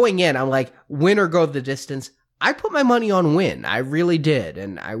yeah, going in, I'm like, win or go the distance. I put my money on win. I really did,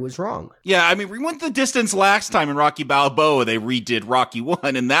 and I was wrong. Yeah, I mean, we went the distance last time in Rocky Balboa. They redid Rocky 1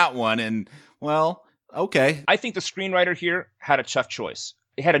 and that one, and, well, okay. I think the screenwriter here had a tough choice.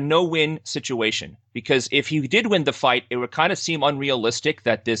 It had a no-win situation, because if he did win the fight, it would kind of seem unrealistic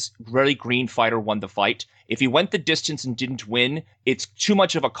that this really green fighter won the fight. If he went the distance and didn't win, it's too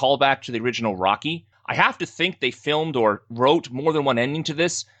much of a callback to the original Rocky. I have to think they filmed or wrote more than one ending to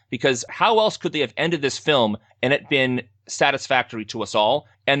this, because how else could they have ended this film and it been satisfactory to us all?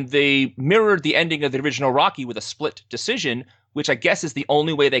 And they mirrored the ending of the original Rocky with a split decision, which I guess is the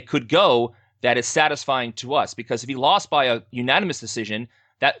only way they could go that is satisfying to us. Because if he lost by a unanimous decision,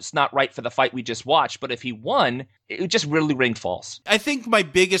 that's not right for the fight we just watched. But if he won, it just really ring false. I think my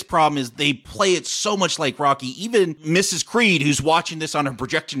biggest problem is they play it so much like Rocky. Even Mrs. Creed, who's watching this on her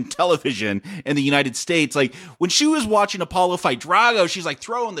projection television in the United States, like when she was watching Apollo fight Drago, she's like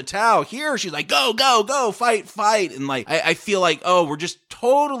throwing the towel. Here, she's like, go, go, go, fight, fight. And like, I feel like, oh, we're just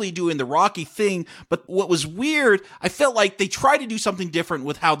totally doing the Rocky thing. But what was weird, I felt like they tried to do something different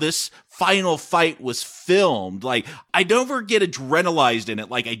with how this final fight was filmed. Like, I never get adrenalized in it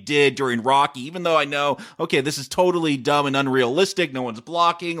like I did during Rocky, even though I know, okay, this is totally dumb and unrealistic. No one's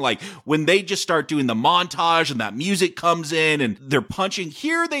blocking. Like, when they just start doing the montage and that music comes in and they're punching,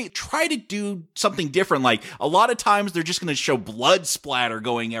 here they try to do something different. Like, a lot of times they're just going to show blood splatter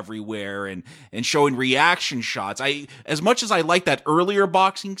going everywhere and showing reaction shots. As much as I like that earlier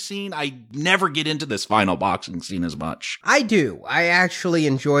boxing scene, I never get into this final boxing scene as much. I do. I actually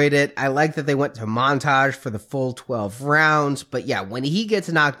enjoyed it. I like that they went to montage for the full 12 rounds. But yeah, when he gets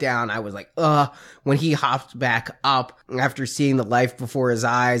knocked down, I was like, when he hopped back up after seeing the life before his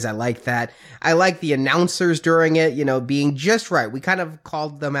eyes, I like that. I like the announcers during it, being just right. We kind of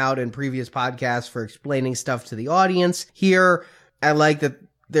called them out in previous podcasts for explaining stuff to the audience. Here, I like that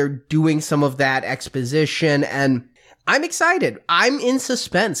they're doing some of that exposition, and I'm excited. I'm in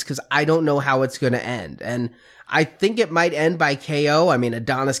suspense because I don't know how it's going to end. And I think it might end by KO. I mean,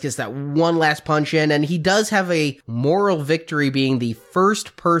 Adonis gets that one last punch in, and he does have a moral victory being the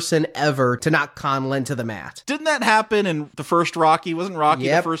first person ever to knock Conlon to the mat. Didn't that happen in the first Rocky? Wasn't Rocky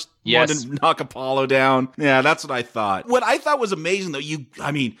the first one to knock Apollo down? Yeah, that's what I thought. What I thought was amazing, though,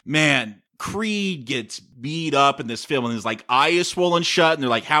 Creed gets beat up in this film and his eye is swollen shut and they're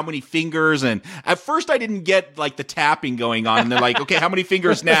like, how many fingers? And at first I didn't get the tapping going on, and they're like, okay, how many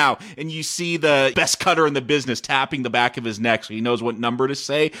fingers now? And you see the best cutter in the business tapping the back of his neck so he knows what number to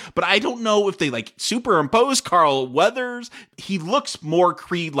say. But I don't know if they superimpose Carl Weathers. He looks more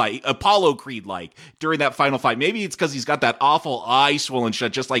Creed-like, Apollo Creed-like during that final fight. Maybe it's because he's got that awful eye swollen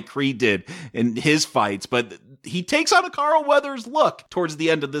shut just like Creed did in his fights, but he takes on a Carl Weathers look towards the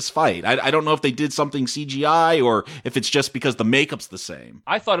end of this fight. I don't know if they did something CGI or if it's just because the makeup's the same.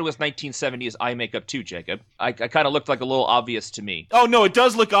 I thought it was 1970s eye makeup too, Jacob. I kind of looked like a little obvious to me. Oh, no, it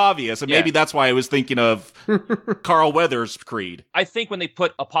does look obvious. And maybe that's why I was thinking of Carl Weathers' Creed. I think when they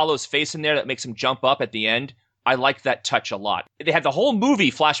put Apollo's face in there, that makes him jump up at the end. I like that touch a lot. They had the whole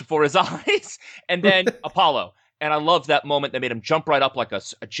movie flash before his eyes and then Apollo. And I love that moment. They made him jump right up like a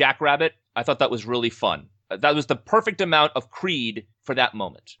jackrabbit. I thought that was really fun. That was the perfect amount of Creed for that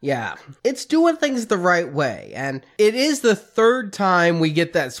moment. Yeah, it's doing things the right way. And it is the third time we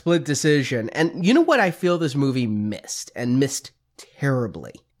get that split decision. And you know what I feel this movie missed, and missed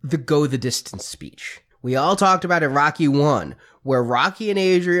terribly? The go the distance speech. We all talked about in Rocky 1, where Rocky and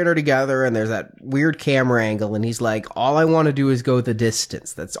Adrian are together and there's that weird camera angle and he's like, all I want to do is go the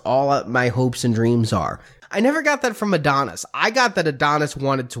distance. That's all my hopes and dreams are. I never got that from Adonis. I got that Adonis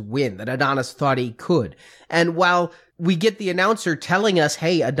wanted to win, that Adonis thought he could. And while we get the announcer telling us,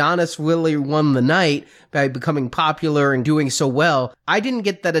 hey, Adonis really won the night by becoming popular and doing so well. I didn't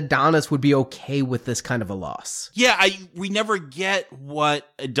get that Adonis would be okay with this kind of a loss. Yeah, we never get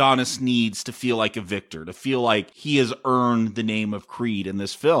what Adonis needs to feel like a victor, to feel like he has earned the name of Creed in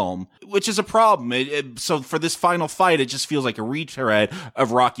this film, which is a problem. So for this final fight, it just feels like a retread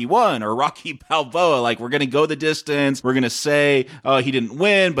of Rocky 1 or Rocky Balboa. Like, we're going to go the distance. We're going to say, he didn't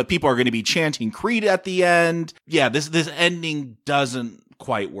win, but people are going to be chanting Creed at the end. Yeah, this ending doesn't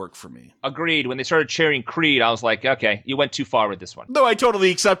quite work for me. Agreed. When they started cheering Creed, I was like, okay, you went too far with this one. Though I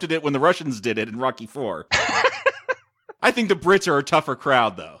totally accepted it when the Russians did it in Rocky 4. I think the Brits are a tougher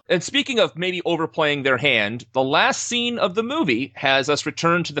crowd, though. And speaking of maybe overplaying their hand, the last scene of the movie has us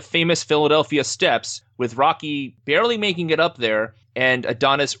return to the famous Philadelphia steps, with Rocky barely making it up there and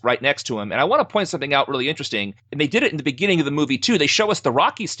Adonis right next to him. And I want to point something out really interesting. And they did it in the beginning of the movie, too. They show us the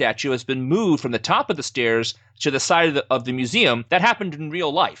Rocky statue has been moved from the top of the stairs to the side of the museum. That happened in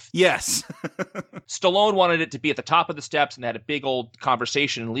real life. Yes. Stallone wanted it to be at the top of the steps, and they had a big old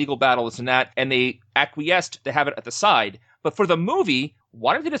conversation, legal battle, this and that, and they acquiesced to have it at the side. But for the movie,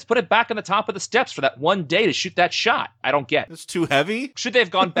 why didn't they just put it back on the top of the steps for that one day to shoot that shot? I don't get it. It's too heavy? Should they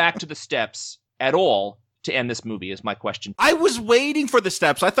have gone back to the steps at all to end this movie is my question. I was waiting for the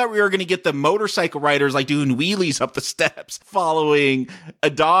steps. I thought we were going to get the motorcycle riders like doing wheelies up the steps following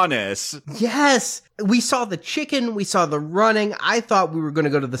Adonis. Yes. We saw the chicken. We saw the running. I thought we were going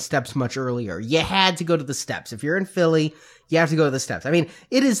to go to the steps much earlier. You had to go to the steps. If you're in Philly, you have to go to the steps. I mean,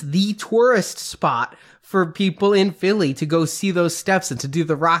 it is the tourist spot for people in Philly to go see those steps and to do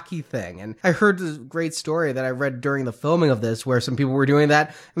the Rocky thing. And I heard this great story that I read during the filming of this where some people were doing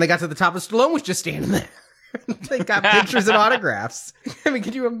that and they got to the top of Stallone was just standing there. They got pictures and autographs. I mean,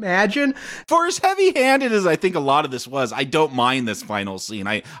 could you imagine? For as heavy-handed as I think a lot of this was, I don't mind this final scene.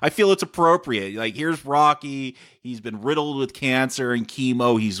 I feel it's appropriate. Like, here's Rocky. He's been riddled with cancer and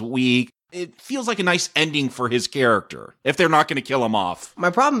chemo. He's weak. It feels like a nice ending for his character, if they're not going to kill him off. My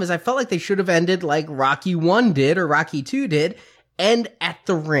problem is I felt like they should have ended like Rocky 1 did or Rocky 2 did. End at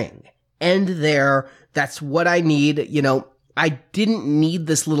the ring. End there. That's what I need. You know, I didn't need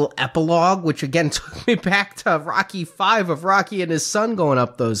this little epilogue, which again took me back to Rocky 5 of Rocky and his son going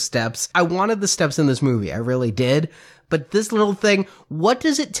up those steps. I wanted the steps in this movie. I really did. But this little thing, what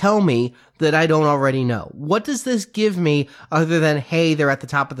does it tell me that I don't already know? What does this give me other than, hey, they're at the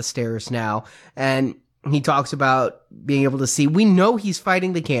top of the stairs now? And he talks about being able to see. We know he's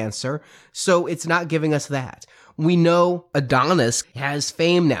fighting the cancer, so it's not giving us that. We know Adonis has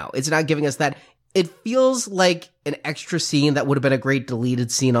fame now. It's not giving us that. It feels like an extra scene that would have been a great deleted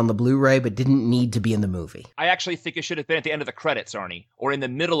scene on the Blu-ray, but didn't need to be in the movie. I actually think it should have been at the end of the credits, Arnie, or in the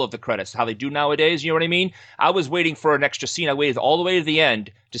middle of the credits, how they do nowadays, you know what I mean? I was waiting for an extra scene. I waited all the way to the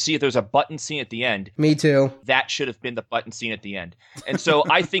end to see if there's a button scene at the end. Me too. That should have been the button scene at the end. And so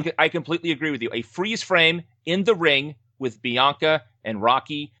I think I completely agree with you. A freeze frame in the ring with Bianca and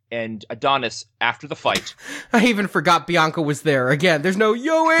Rocky and Adonis after the fight. I even forgot Bianca was there. Again, there's no,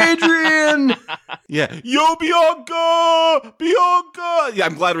 yo, Adrian! Yeah, yo, Bianca! Bianca! Yeah,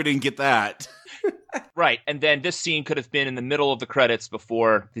 I'm glad we didn't get that. Right, and then this scene could have been in the middle of the credits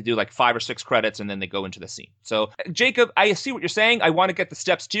before they do like 5 or 6 credits and then they go into the scene. So, Jacob, I see what you're saying. I want to get the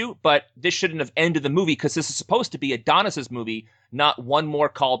steps too, but this shouldn't have ended the movie because this is supposed to be Adonis's movie, not one more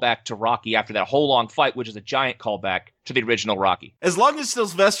callback to Rocky after that whole long fight, which is a giant callback to the original Rocky. As long as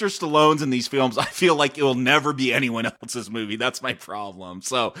Sylvester Stallone's in these films, I feel like it will never be anyone else's movie. That's my problem.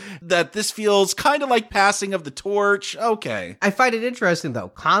 So that this feels kind of like passing of the torch. Okay. I find it interesting, though.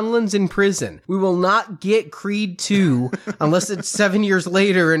 Conlon's in prison. We will not get Creed 2 unless it's 7 years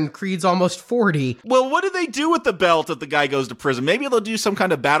later and Creed's almost 40. Well, what do they do with the belt if the guy goes to prison? Maybe they'll do some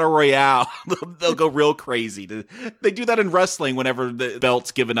kind of battle royale. They'll go real crazy. They do that in wrestling whenever the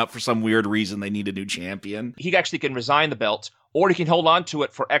belt's given up for some weird reason. They need a new champion. He actually can resign the belt, or he can hold on to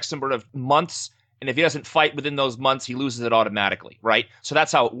it for X number of months, and if he doesn't fight within those months, he loses it automatically, right? So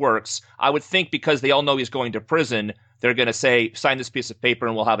that's how it works. I would think because they all know he's going to prison, they're going to say, sign this piece of paper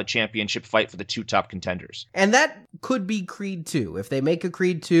and we'll have a championship fight for the 2 top contenders. And that could be Creed 2. If they make a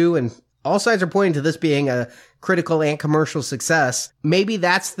Creed 2, and all sides are pointing to this being a critical and commercial success, maybe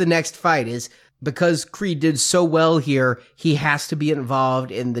that's the next fight is because Creed did so well here, he has to be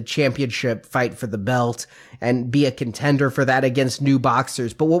involved in the championship fight for the belt and be a contender for that against new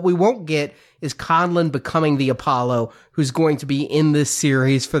boxers. But what we won't get is Conlon becoming the Apollo who's going to be in this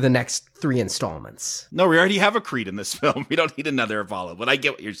series for the next 3 installments. No, we already have a Creed in this film. We don't need another Apollo, but I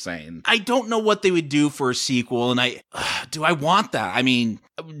get what you're saying. I don't know what they would do for a sequel, and do I want that? I mean,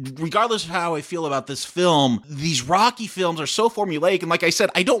 regardless of how I feel about this film, these Rocky films are so formulaic, and like I said,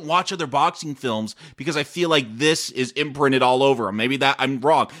 I don't watch other boxing films because I feel like this is imprinted all over them. Maybe that I'm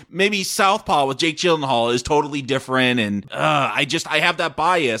wrong. Maybe Southpaw with Jake Gyllenhaal is totally different, and I have that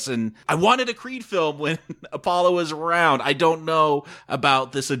bias, and I wanted a Creed film when Apollo was around. I don't know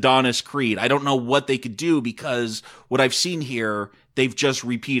about this Adonis Creed. I don't know what they could do because what I've seen here, they've just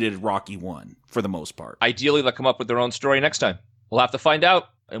repeated Rocky 1 for the most part. Ideally, they'll come up with their own story next time. We'll have to find out,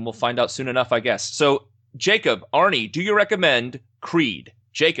 and we'll find out soon enough, I guess. So, Jacob, Arnie, do you recommend Creed?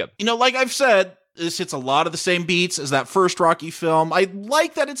 Jacob. Like I've said, this hits a lot of the same beats as that first Rocky film. I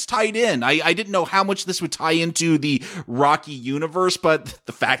like that it's tied in. I didn't know how much this would tie into the Rocky universe, but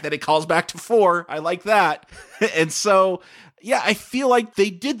the fact that it calls back to 4, I like that. And so, yeah, I feel like they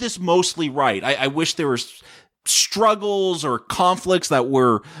did this mostly right. I wish there was struggles or conflicts that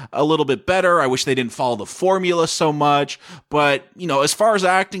were a little bit better. I wish they didn't follow the formula so much. But, as far as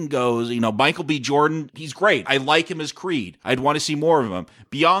acting goes, Michael B. Jordan, he's great. I like him as Creed. I'd want to see more of him.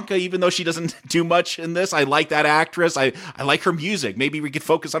 Bianca, even though she doesn't do much in this, I like that actress. I like her music. Maybe we could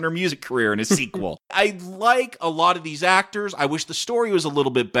focus on her music career in a sequel. I like a lot of these actors. I wish the story was a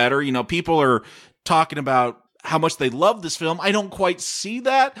little bit better. People are talking about how much they love this film. I don't quite see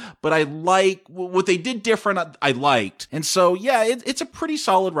that, but I like what they did different. I liked. And so, yeah, it's a pretty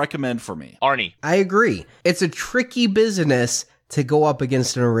solid recommend for me. Arnie. I agree. It's a tricky business to go up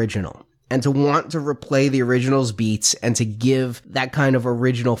against an original and to want to replay the original's beats and to give that kind of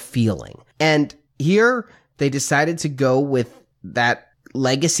original feeling. And here they decided to go with that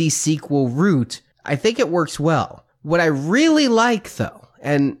legacy sequel route. I think it works well. What I really like, though,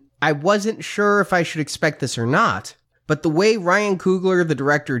 and I wasn't sure if I should expect this or not, but the way Ryan Coogler, the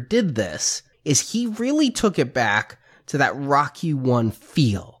director, did this is he really took it back to that Rocky 1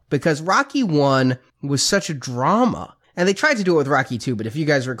 feel. Because Rocky 1 was such a drama. And they tried to do it with Rocky 2, but if you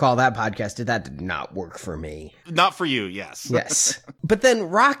guys recall that podcast, that did not work for me. Not for you, yes. Yes. But then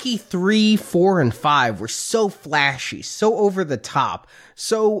Rocky 3, 4, and 5 were so flashy, so over the top,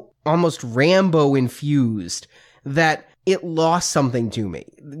 so almost Rambo infused that it lost something to me.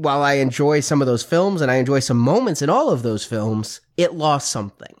 While I enjoy some of those films and I enjoy some moments in all of those films, it lost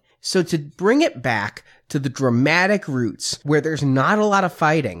something. So to bring it back to the dramatic roots where there's not a lot of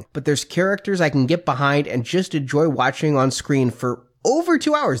fighting, but there's characters I can get behind and just enjoy watching on screen for over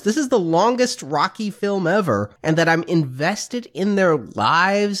 2 hours. This is the longest Rocky film ever, and that I'm invested in their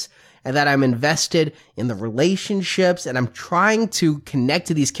lives and that I'm invested in the relationships, and I'm trying to connect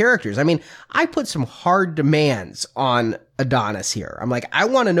to these characters. I mean, I put some hard demands on Adonis here. I'm like, I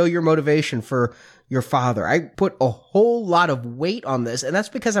want to know your motivation for your father. I put a whole lot of weight on this, and that's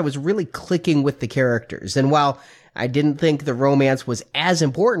because I was really clicking with the characters. And while I didn't think the romance was as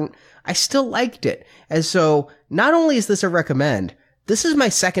important, I still liked it. And so, not only is this a recommend, this is my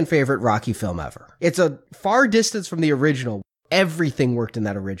second favorite Rocky film ever. It's a far distance from the original. Everything worked in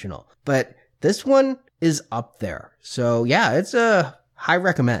that original. But this one is up there. So yeah, it's a high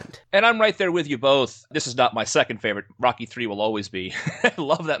recommend. And I'm right there with you both. This is not my second favorite. Rocky 3 will always be. I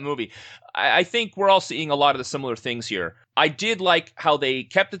love that movie. I think we're all seeing a lot of the similar things here. I did like how they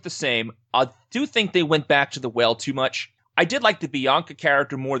kept it the same. I do think they went back to the well too much. I did like the Bianca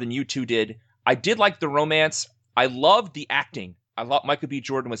character more than you two did. I did like the romance. I loved the acting. I thought Michael B.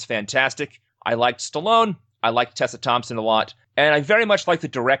 Jordan was fantastic. I liked Stallone. I liked Tessa Thompson a lot. And I very much liked the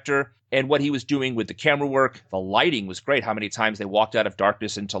director and what he was doing with the camera work. The lighting was great. How many times they walked out of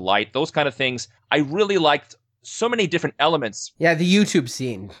darkness into light. Those kind of things. I really liked so many different elements. Yeah, the YouTube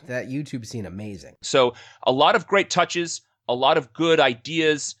scene. That YouTube scene, amazing. So a lot of great touches. A lot of good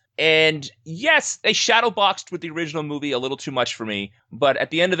ideas. And yes, they shadowboxed with the original movie a little too much for me. But at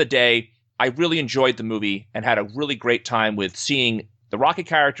the end of the day, I really enjoyed the movie and had a really great time with seeing the Rocky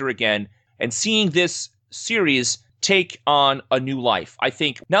character again and seeing this series take on a new life. I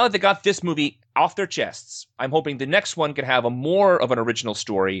think now that they got this movie off their chests, I'm hoping the next one can have a more of an original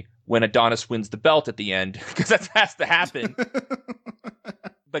story when Adonis wins the belt at the end, because that has to happen.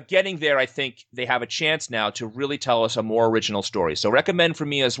 But getting there, I think they have a chance now to really tell us a more original story. So recommend for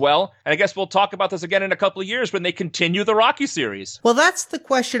me as well. And I guess we'll talk about this again in a couple of years when they continue the Rocky series. Well, that's the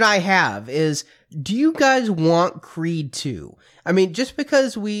question I have is, do you guys want Creed 2? I mean, just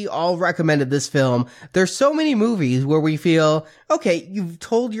because we all recommended this film, there's so many movies where we feel, okay, you've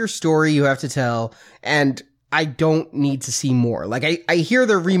told your story you have to tell, and I don't need to see more. Like, I hear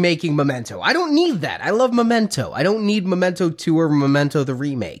they're remaking Memento. I don't need that. I love Memento. I don't need Memento 2 or Memento the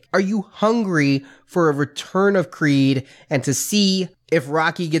remake. Are you hungry for a return of Creed and to see if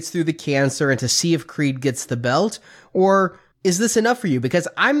Rocky gets through the cancer and to see if Creed gets the belt? Or is this enough for you? Because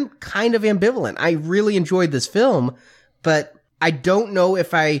I'm kind of ambivalent. I really enjoyed this film, but I don't know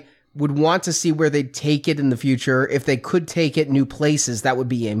if I would want to see where they'd take it in the future. If they could take it new places, that would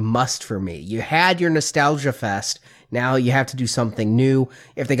be a must for me. You had your nostalgia fest. Now you have to do something new.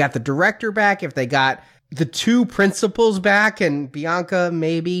 If they got the director back, if they got the two principals back and Bianca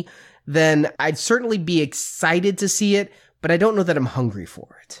maybe, then I'd certainly be excited to see it, but I don't know that I'm hungry for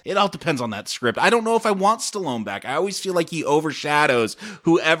it. It all depends on that script. I don't know if I want Stallone back. I always feel like he overshadows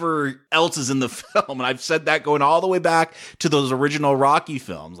whoever else is in the film. And I've said that going all the way back to those original Rocky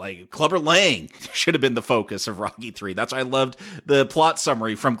films. Like Clubber Lang should have been the focus of Rocky 3. That's why I loved the plot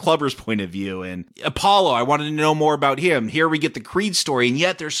summary from Clubber's point of view. And Apollo, I wanted to know more about him. Here we get the Creed story, and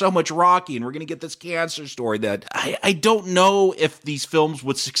yet there's so much Rocky, and we're going to get this cancer story that I don't know if these films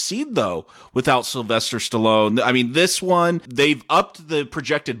would succeed, though, without Sylvester Stallone. I mean, this one, they've upped the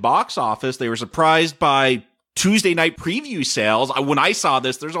projected box office. They were surprised by Tuesday night preview sales. When I saw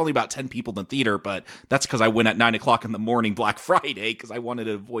this, there's only about 10 people in the theater, but that's because I went at 9 o'clock in the morning Black Friday because I wanted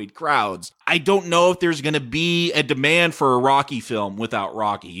to avoid crowds. I don't know if there's going to be a demand for a Rocky film without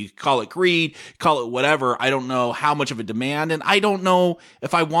Rocky. You call it Creed, call it whatever. I don't know how much of a demand, and I don't know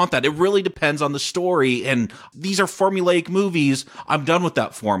if I want that. It really depends on the story, and these are formulaic movies. I'm done with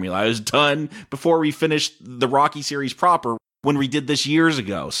that formula. I was done before we finished the Rocky series proper, when we did this years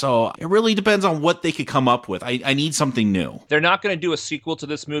ago. So it really depends on what they could come up with. I need something new. They're not going to do a sequel to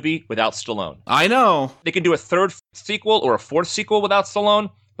this movie without Stallone. I know. They can do a third sequel or a fourth sequel without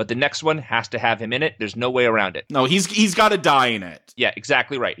Stallone, but the next one has to have him in it. There's no way around it. No, he's got to die in it. Yeah,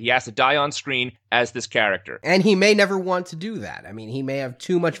 exactly right. He has to die on screen as this character. And he may never want to do that. I mean, he may have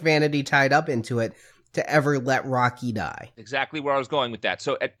too much vanity tied up into it to ever let Rocky die. Exactly where I was going with that.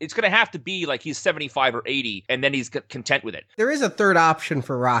 So it's going to have to be like he's 75 or 80, and then he's content with it. There is a third option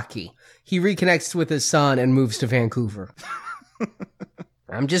for Rocky. He reconnects with his son and moves to Vancouver.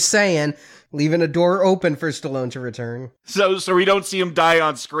 I'm just saying, leaving a door open for Stallone to return. So we don't see him die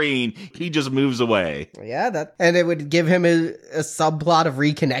on screen. He just moves away. Yeah, and it would give him a subplot of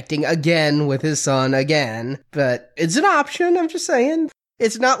reconnecting again with his son again. But it's an option, I'm just saying.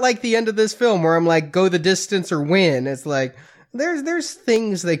 It's not like the end of this film where I'm like, go the distance or win. It's like, there's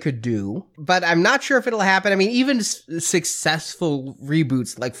things they could do, but I'm not sure if it'll happen. I mean, even successful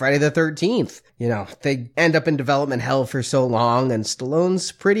reboots like Friday the 13th, they end up in development hell for so long, and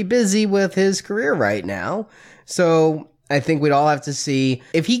Stallone's pretty busy with his career right now. So I think we'd all have to see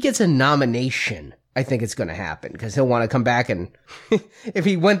if he gets a nomination. I think it's going to happen because he'll want to come back, and if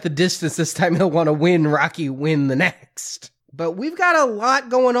he went the distance this time, he'll want to win Rocky, win the next. But we've got a lot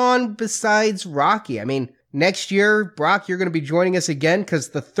going on besides Rocky. I mean, next year, Brock, you're going to be joining us again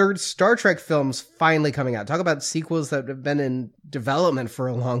because the third Star Trek film's finally coming out. Talk about sequels that have been in development for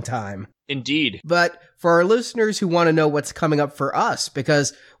a long time. Indeed. But for our listeners who want to know what's coming up for us,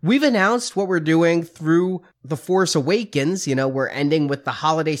 because we've announced what we're doing through The Force Awakens. We're ending with the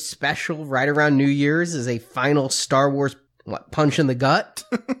holiday special right around New Year's as a final Star Wars punch in the gut?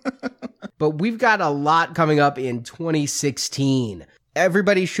 But we've got a lot coming up in 2016.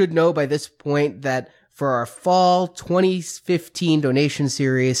 Everybody should know by this point that for our fall 2015 donation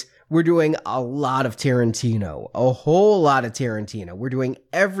series, we're doing a lot of Tarantino. A whole lot of Tarantino. We're doing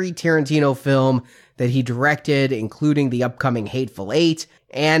every Tarantino film that he directed, including the upcoming Hateful Eight.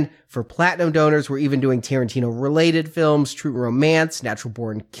 And for platinum donors, we're even doing Tarantino-related films, True Romance, Natural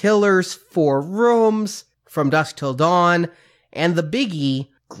Born Killers, Four Rooms, From Dusk Till Dawn, and the biggie,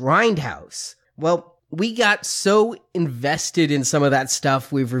 Grindhouse. Well, we got so invested in some of that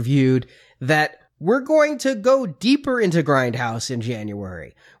stuff we've reviewed that we're going to go deeper into Grindhouse in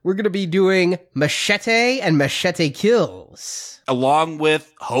January. We're going to be doing Machete and Machete Kills. Along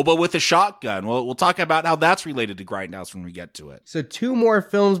with Hobo with a Shotgun. We'll talk about how that's related to Grindhouse when we get to it. So 2 more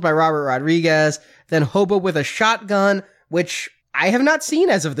films by Robert Rodriguez, then Hobo with a Shotgun, which I have not seen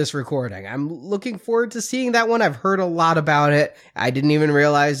as of this recording. I'm looking forward to seeing that one. I've heard a lot about it. I didn't even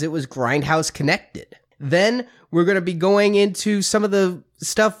realize it was Grindhouse connected. Then we're going to be going into some of the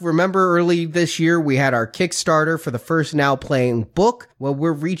stuff. Remember early this year, we had our Kickstarter for the First Now Playing book. Well,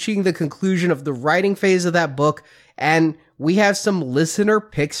 we're reaching the conclusion of the writing phase of that book, and we have some listener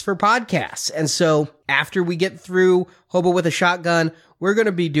picks for podcasts. And so after we get through Hobo with a Shotgun, we're going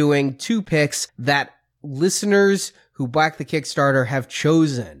to be doing 2 picks that listeners who back the Kickstarter have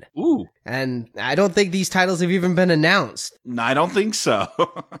chosen. Ooh. And I don't think these titles have even been announced. No, I don't think so.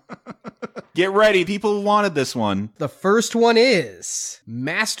 Get ready. People wanted this one. The first one is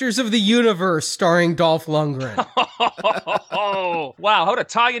Masters of the Universe starring Dolph Lundgren. Oh, wow. How to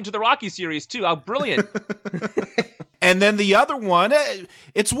tie into the Rocky series, too. How brilliant. And then the other one,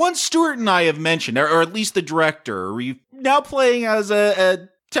 it's one Stuart and I have mentioned, or at least the director. We're now playing as a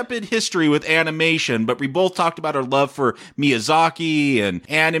tepid history with animation, but we both talked about our love for Miyazaki and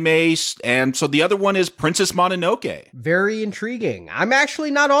anime, and so the other one is Princess Mononoke. Very intriguing. I'm actually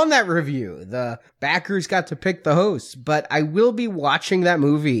not on that review. The backers got to pick the hosts, but I will be watching that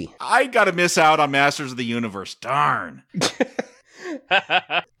movie. I gotta miss out on Masters of the Universe. Darn.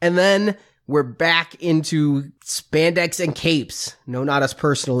 And then we're back into spandex and capes. No, not us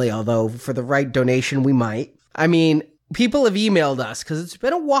personally, although for the right donation, we might. I mean, people have emailed us because it's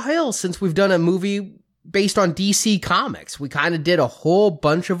been a while since we've done a movie based on DC Comics. We kind of did a whole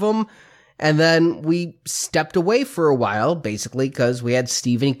bunch of them, and then we stepped away for a while, basically because we had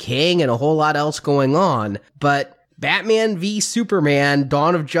Stephen King and a whole lot else going on. But Batman v Superman: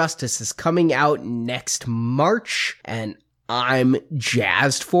 Dawn of Justice is coming out next March, and I'm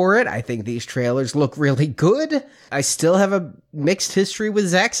jazzed for it. I think these trailers look really good. I still have a mixed history with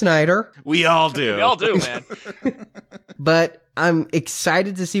Zack Snyder. We all do. We all do, man. But I'm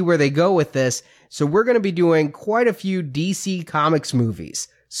excited to see where they go with this. So we're going to be doing quite a few DC Comics movies.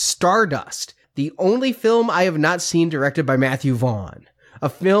 Stardust, the only film I have not seen directed by Matthew Vaughn. A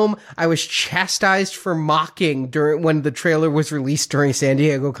film I was chastised for mocking when the trailer was released during San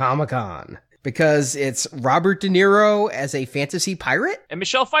Diego Comic-Con. Because it's Robert De Niro as a fantasy pirate. And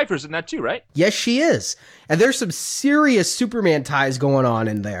Michelle Pfeiffer's in that too, right? Yes, she is. And there's some serious Superman ties going on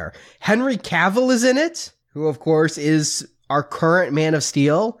in there. Henry Cavill is in it, who of course is our current Man of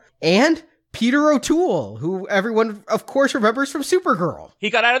Steel. And Peter O'Toole, who everyone of course remembers from Supergirl.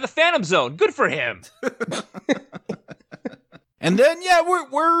 He got out of the Phantom Zone. Good for him. And then, yeah,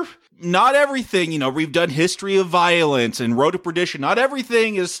 we're not everything, we've done History of Violence and Road to Perdition. Not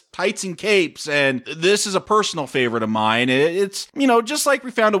everything is tights and capes, and this is a personal favorite of mine. It's, just like we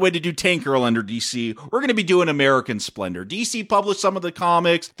found a way to do Tank Girl under DC, we're going to be doing American Splendor. DC published some of the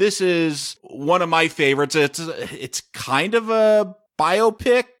comics. This is one of my favorites. It's kind of a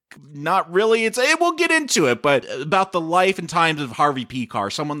biopic. Not really. We'll get into it, but about the life and times of Harvey P. Carr,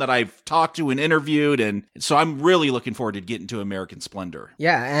 someone that I've talked to and interviewed, and so I'm really looking forward to getting to American Splendor.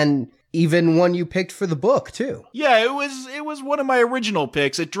 Yeah, and even one you picked for the book, too. Yeah, it was one of my original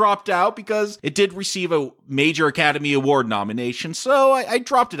picks. It dropped out because it did receive a major Academy Award nomination, so I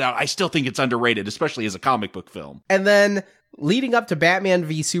dropped it out. I still think it's underrated, especially as a comic book film. And then, leading up to Batman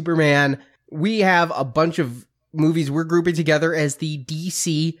v Superman, we have a bunch of movies we're grouping together as the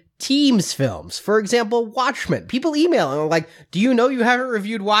DC Teams films. For example, Watchmen. People email and are like, do you know you haven't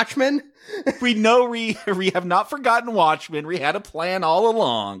reviewed Watchmen? We know we have not forgotten Watchmen. We had a plan all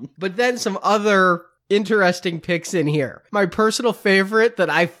along. But then some other interesting picks in here. My personal favorite that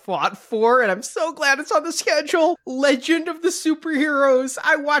I fought for, and I'm so glad it's on the schedule, Legend of the Superheroes.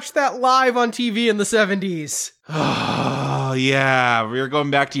 I watched that live on TV in the 70s. Oh, yeah. We're going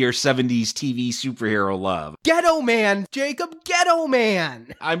back to your 70s TV superhero love. Ghetto Man, Jacob, Ghetto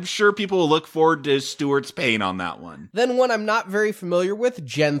Man. I'm sure people will look forward to Stuart's pain on that one. Then one I'm not very familiar with,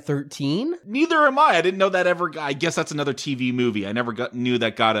 Gen 13. Neither am I. I didn't know that ever. I guess that's another TV movie. I never knew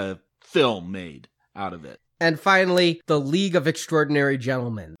that got a film made out of it. And finally, The League of Extraordinary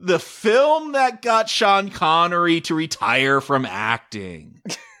Gentlemen. The film that got Sean Connery to retire from acting.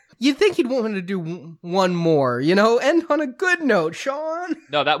 You'd think he'd want to do one more, end on a good note, Sean.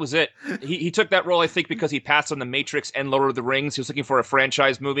 No, that was it. He took that role, I think, because he passed on The Matrix and Lord of the Rings. He was looking for a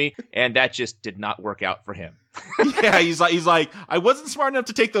franchise movie, and that just did not work out for him. Yeah, he's like, I wasn't smart enough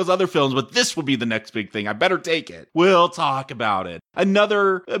to take those other films, but this will be the next big thing. I better take it. We'll talk about it.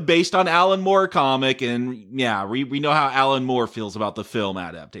 Another based on Alan Moore comic, and yeah, we know how Alan Moore feels about the film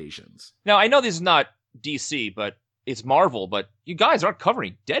adaptations. Now, I know this is not DC, but it's Marvel, but you guys aren't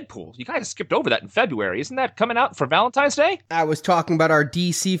covering Deadpool. You guys skipped over that in February. Isn't that coming out for Valentine's Day? I was talking about our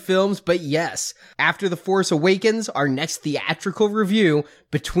DC films, but yes, after The Force Awakens, our next theatrical review,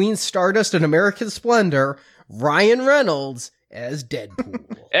 between Stardust and American Splendor, Ryan Reynolds as Deadpool.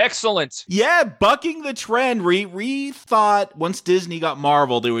 Excellent. Yeah, bucking the trend. We thought once Disney got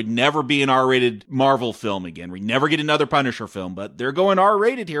Marvel, there would never be an R-rated Marvel film again. We never get another Punisher film, but they're going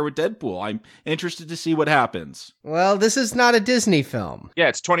R-rated here with Deadpool. I'm interested to see what happens. Well, this is not a Disney film. Yeah,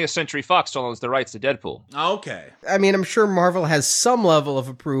 it's 20th Century Fox still owns the rights to Deadpool. Okay. I mean, I'm sure Marvel has some level of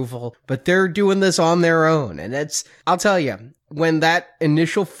approval, but they're doing this on their own. And I'll tell you, when that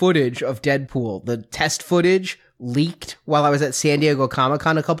initial footage of Deadpool, the test footage, leaked while I was at San Diego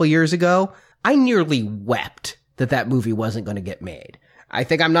Comic-Con a couple years ago, I nearly wept that movie wasn't going to get made. I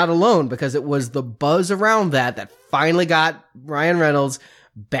think I'm not alone because it was the buzz around that finally got Ryan Reynolds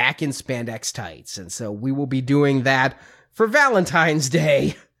back in spandex tights. And so we will be doing that for Valentine's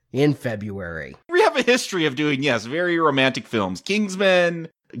Day in February. We have a history of doing, yes, very romantic films. Kingsman,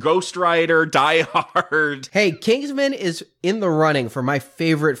 Ghost Rider, Die Hard. Hey, Kingsman is in the running for my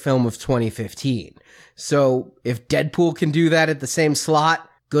favorite film of 2015. So if Deadpool can do that at the same slot,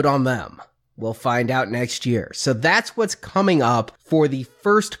 good on them. We'll find out next year. So that's what's coming up for the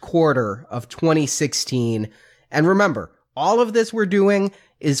first quarter of 2016. And remember, all of this we're doing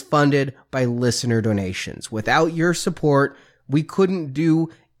is funded by listener donations. Without your support, we couldn't do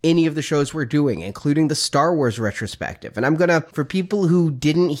any of the shows we're doing, including the Star Wars retrospective. And I'm gonna, for people who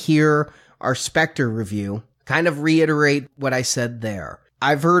didn't hear our Spectre review, kind of reiterate what I said there.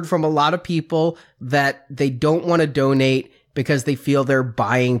 I've heard from a lot of people that they don't want to donate because they feel they're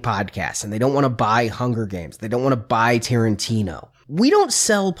buying podcasts and they don't want to buy Hunger Games. They don't want to buy Tarantino. We don't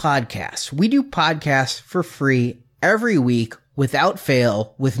sell podcasts. We do podcasts for free every week without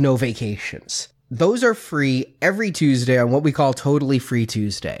fail with no vacations. Those are free every Tuesday on what we call Totally Free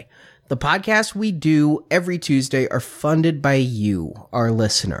Tuesday. The podcasts we do every Tuesday are funded by you, our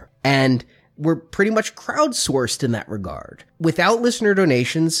listener. And we're pretty much crowdsourced in that regard. Without listener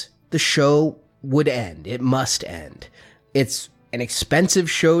donations, the show would end. It must end. It's an expensive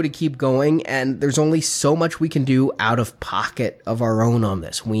show to keep going, and there's only so much we can do out of pocket of our own on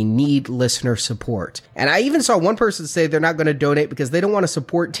this. We need listener support. And I even saw one person say they're not going to donate because they don't want to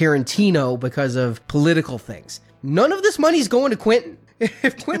support Tarantino because of political things. None of this money's going to Quentin.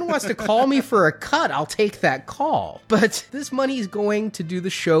 If Quentin wants to call me for a cut, I'll take that call. But this money is going to do the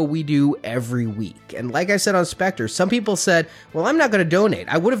show we do every week. And like I said on Spectre, some people said, well, I'm not going to donate.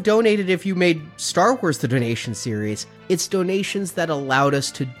 I would have donated if you made Star Wars the donation series. It's donations that allowed us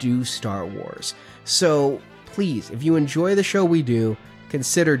to do Star Wars. So please, if you enjoy the show we do,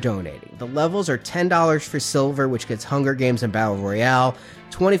 consider donating. The levels are $10 for silver, which gets Hunger Games and Battle Royale.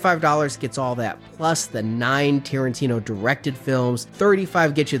 $25 gets all that, plus the 9 Tarantino directed films.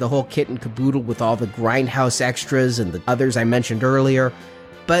 $35 gets you the whole kit and caboodle with all the Grindhouse extras and the others I mentioned earlier.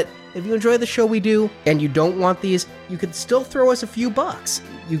 But if you enjoy the show we do and you don't want these, you can still throw us a few bucks.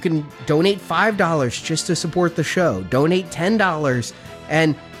 You can donate $5 just to support the show. Donate $10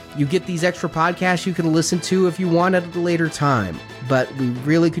 and you get these extra podcasts you can listen to if you want at a later time. But we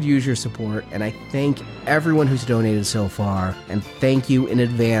really could use your support, and I thank everyone who's donated so far, and thank you in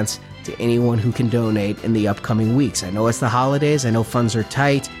advance to anyone who can donate in the upcoming weeks. I know it's the holidays, I know funds are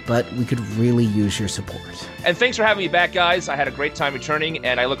tight, but we could really use your support. And thanks for having me back, guys. I had a great time returning,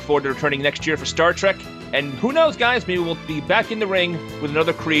 and I look forward to returning next year for Star Trek. And who knows, guys, maybe we'll be back in the ring with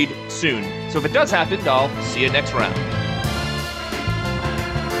another Creed soon. So if it does happen, I'll see you next round.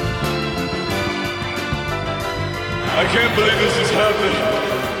 I can't believe this is happening.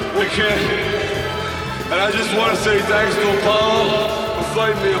 I can't. And I just want to say thanks to Apollo for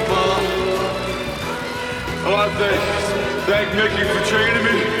fighting me, Apollo. I want to thank Mickey for training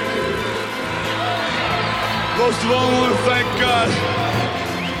me. Most of all, I want to thank God.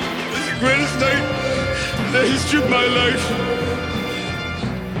 This is the greatest night in the history of my life.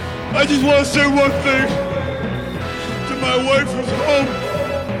 I just want to say one thing to my wife who's home.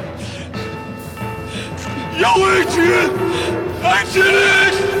 Yo, Adrian! I did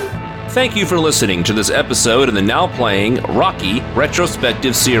it! Thank you for listening to this episode of the Now Playing Rocky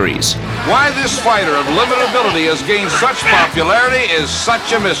Retrospective Series. Why this fighter of limited ability has gained such popularity is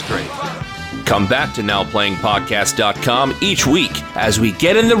such a mystery. Come back to NowPlayingPodcast.com each week as we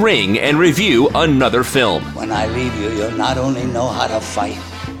get in the ring and review another film. When I leave you, you'll not only know how to fight,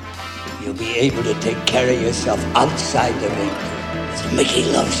 you'll be able to take care of yourself outside the ring. So Mickey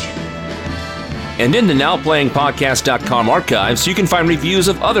loves you. And in the NowPlayingPodcast.com archives, you can find reviews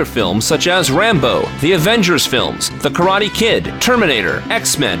of other films such as Rambo, the Avengers films, The Karate Kid, Terminator,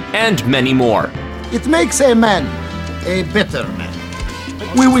 X-Men, and many more. It makes a man a better man.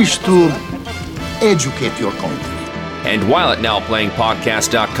 We wish to educate your country. And while at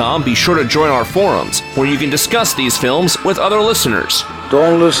NowPlayingPodcast.com, be sure to join our forums, where you can discuss these films with other listeners.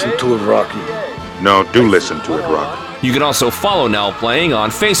 Don't listen to it, Rocky. No, do listen to it, Rocky. You can also follow Now Playing on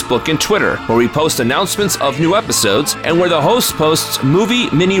Facebook and Twitter, where we post announcements of new episodes and where the host posts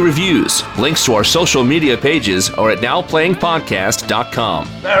movie mini reviews. Links to our social media pages are at NowPlayingPodcast.com.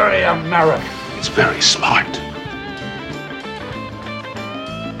 Very American. It's very smart.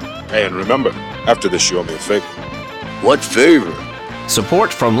 Hey, and remember, after this, you owe me a favor. What favor?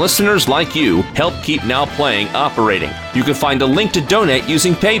 Support from listeners like you help keep Now Playing operating. You can find a link to donate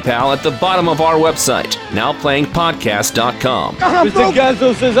using PayPal at the bottom of our website, NowPlayingPodcast.com. Mr.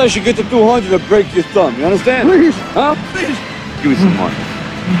 Gazzo says I should get to 200 to break your thumb. You understand? Please. Huh? Please. Give me some money.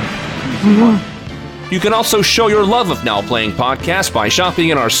 You can also show your love of Now Playing Podcast by shopping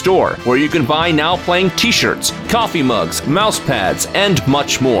in our store, where you can buy Now Playing t-shirts, coffee mugs, mouse pads, and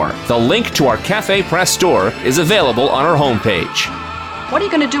much more. The link to our Cafe Press store is available on our homepage. What are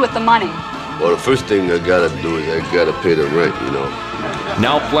you going to do with the money? Well, the first thing I gotta do is I gotta pay the rent, you know.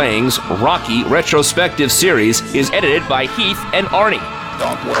 Now Playing's Rocky Retrospective Series is edited by Heath and Arnie.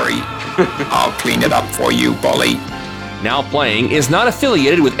 Don't worry. I'll clean it up for you, bully. Now Playing is not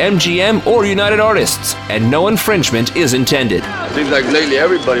affiliated with MGM or United Artists, and no infringement is intended. Seems like lately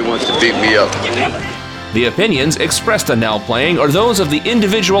everybody wants to beat me up. The opinions expressed on Now Playing are those of the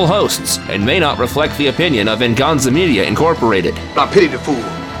individual hosts and may not reflect the opinion of Venganza Media Incorporated. I pity the fool,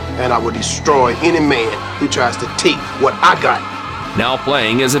 and I will destroy any man who tries to take what I got. Now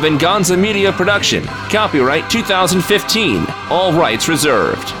Playing is a Venganza Media production. Copyright 2015. All rights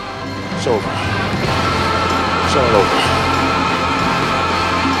reserved. It's over. It's all over.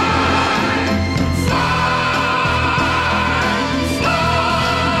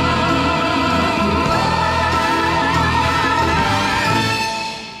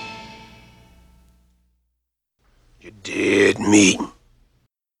 Dead meat.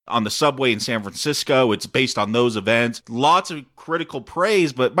 On the subway in San Francisco, it's based on those events. Lots of critical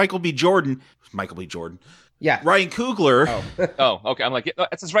praise, but Michael B. Jordan. Yeah. Ryan Coogler. Oh, okay. I'm like, yeah,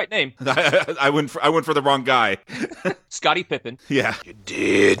 that's his right name. I went for the wrong guy. Scottie Pippen. Yeah.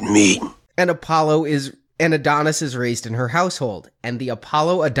 Dead meat. And Adonis is raised in her household. And the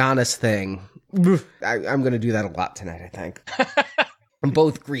Apollo Adonis thing, I'm going to do that a lot tonight, I think.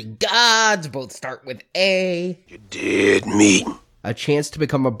 Both Greek gods, both start with A. Dead meat. A chance to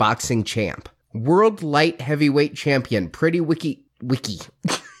become a boxing champ. World light heavyweight champion. Pretty wiki.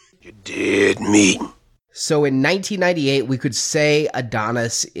 Dead meat. So in 1998, we could say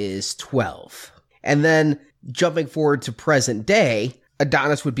Adonis is 12. And then jumping forward to present day,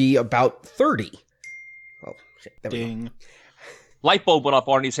 Adonis would be about 30. Oh, shit. Ding. Light bulb went off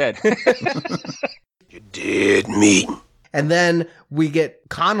Arnie's head. Dead meat. And then we get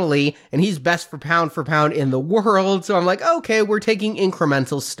Connolly, and he's best for pound in the world. So I'm like, okay, we're taking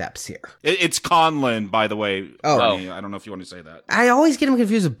incremental steps here. It's Conlon, by the way. Oh. Arnie. I don't know if you want to say that. I always get him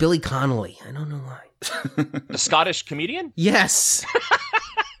confused with Billy Connolly. I don't know why. The Scottish comedian? Yes.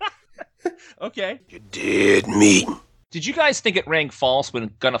 Okay. Dead meat. Did you guys think it rang false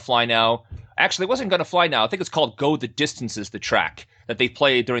when Gonna Fly Now? Actually, it wasn't Gonna Fly Now. I think it's called Go the Distances, the track that they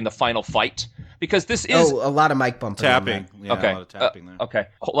played during the final fight. Because this is... Oh, a lot of mic bumping. Tapping. Yeah, okay. a lot of tapping there. Okay.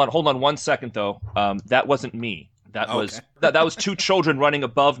 Hold on 1 second, though. That wasn't me. That was that was two children running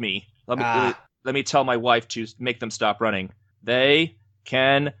above me. Let me tell my wife to make them stop running. They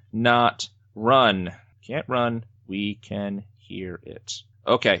cannot run. Can't run. We can hear it.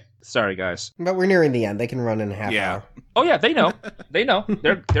 Okay. Sorry, guys. But we're nearing the end. They can run in a half hour. Oh yeah, they know. They know.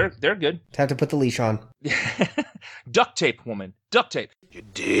 They're good. Time to put the leash on. Duct tape, woman. Duct tape.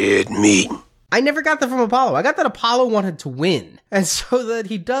 Dead meat. I never got that from Apollo. I got that Apollo wanted to win. And so that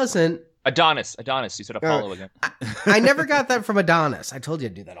he doesn't... Adonis. You said Apollo again. I never got that from Adonis. I told you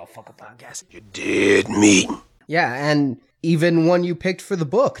to do that all fucking podcast. Dead meat. Yeah, and even one you picked for the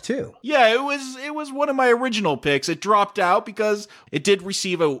book, too. Yeah, it was one of my original picks. It dropped out because it did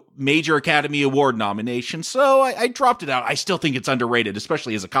receive a major Academy Award nomination, so I dropped it out. I still think it's underrated,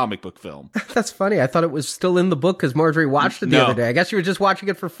 especially as a comic book film. That's funny. I thought it was still in the book because Marjorie watched it the other day. I guess you were just watching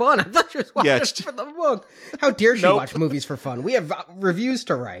it for fun. I thought you were watching it for the book. How dare she watch movies for fun? We have reviews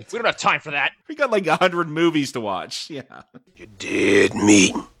to write. We don't have time for that. We got like 100 movies to watch. Yeah. Dead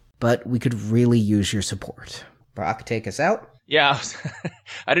meat. But we could really use your support. Brock, take us out. Yeah,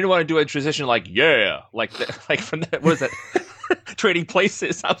 I didn't want to do a transition like from the, what is that? Trading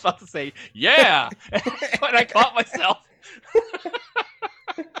Places. I was about to say yeah, but I caught myself.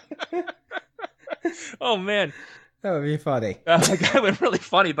 Oh man, that would be funny. That went really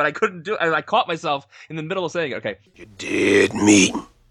funny, but I couldn't do it. I caught myself in the middle of saying it. Okay. Dead meat.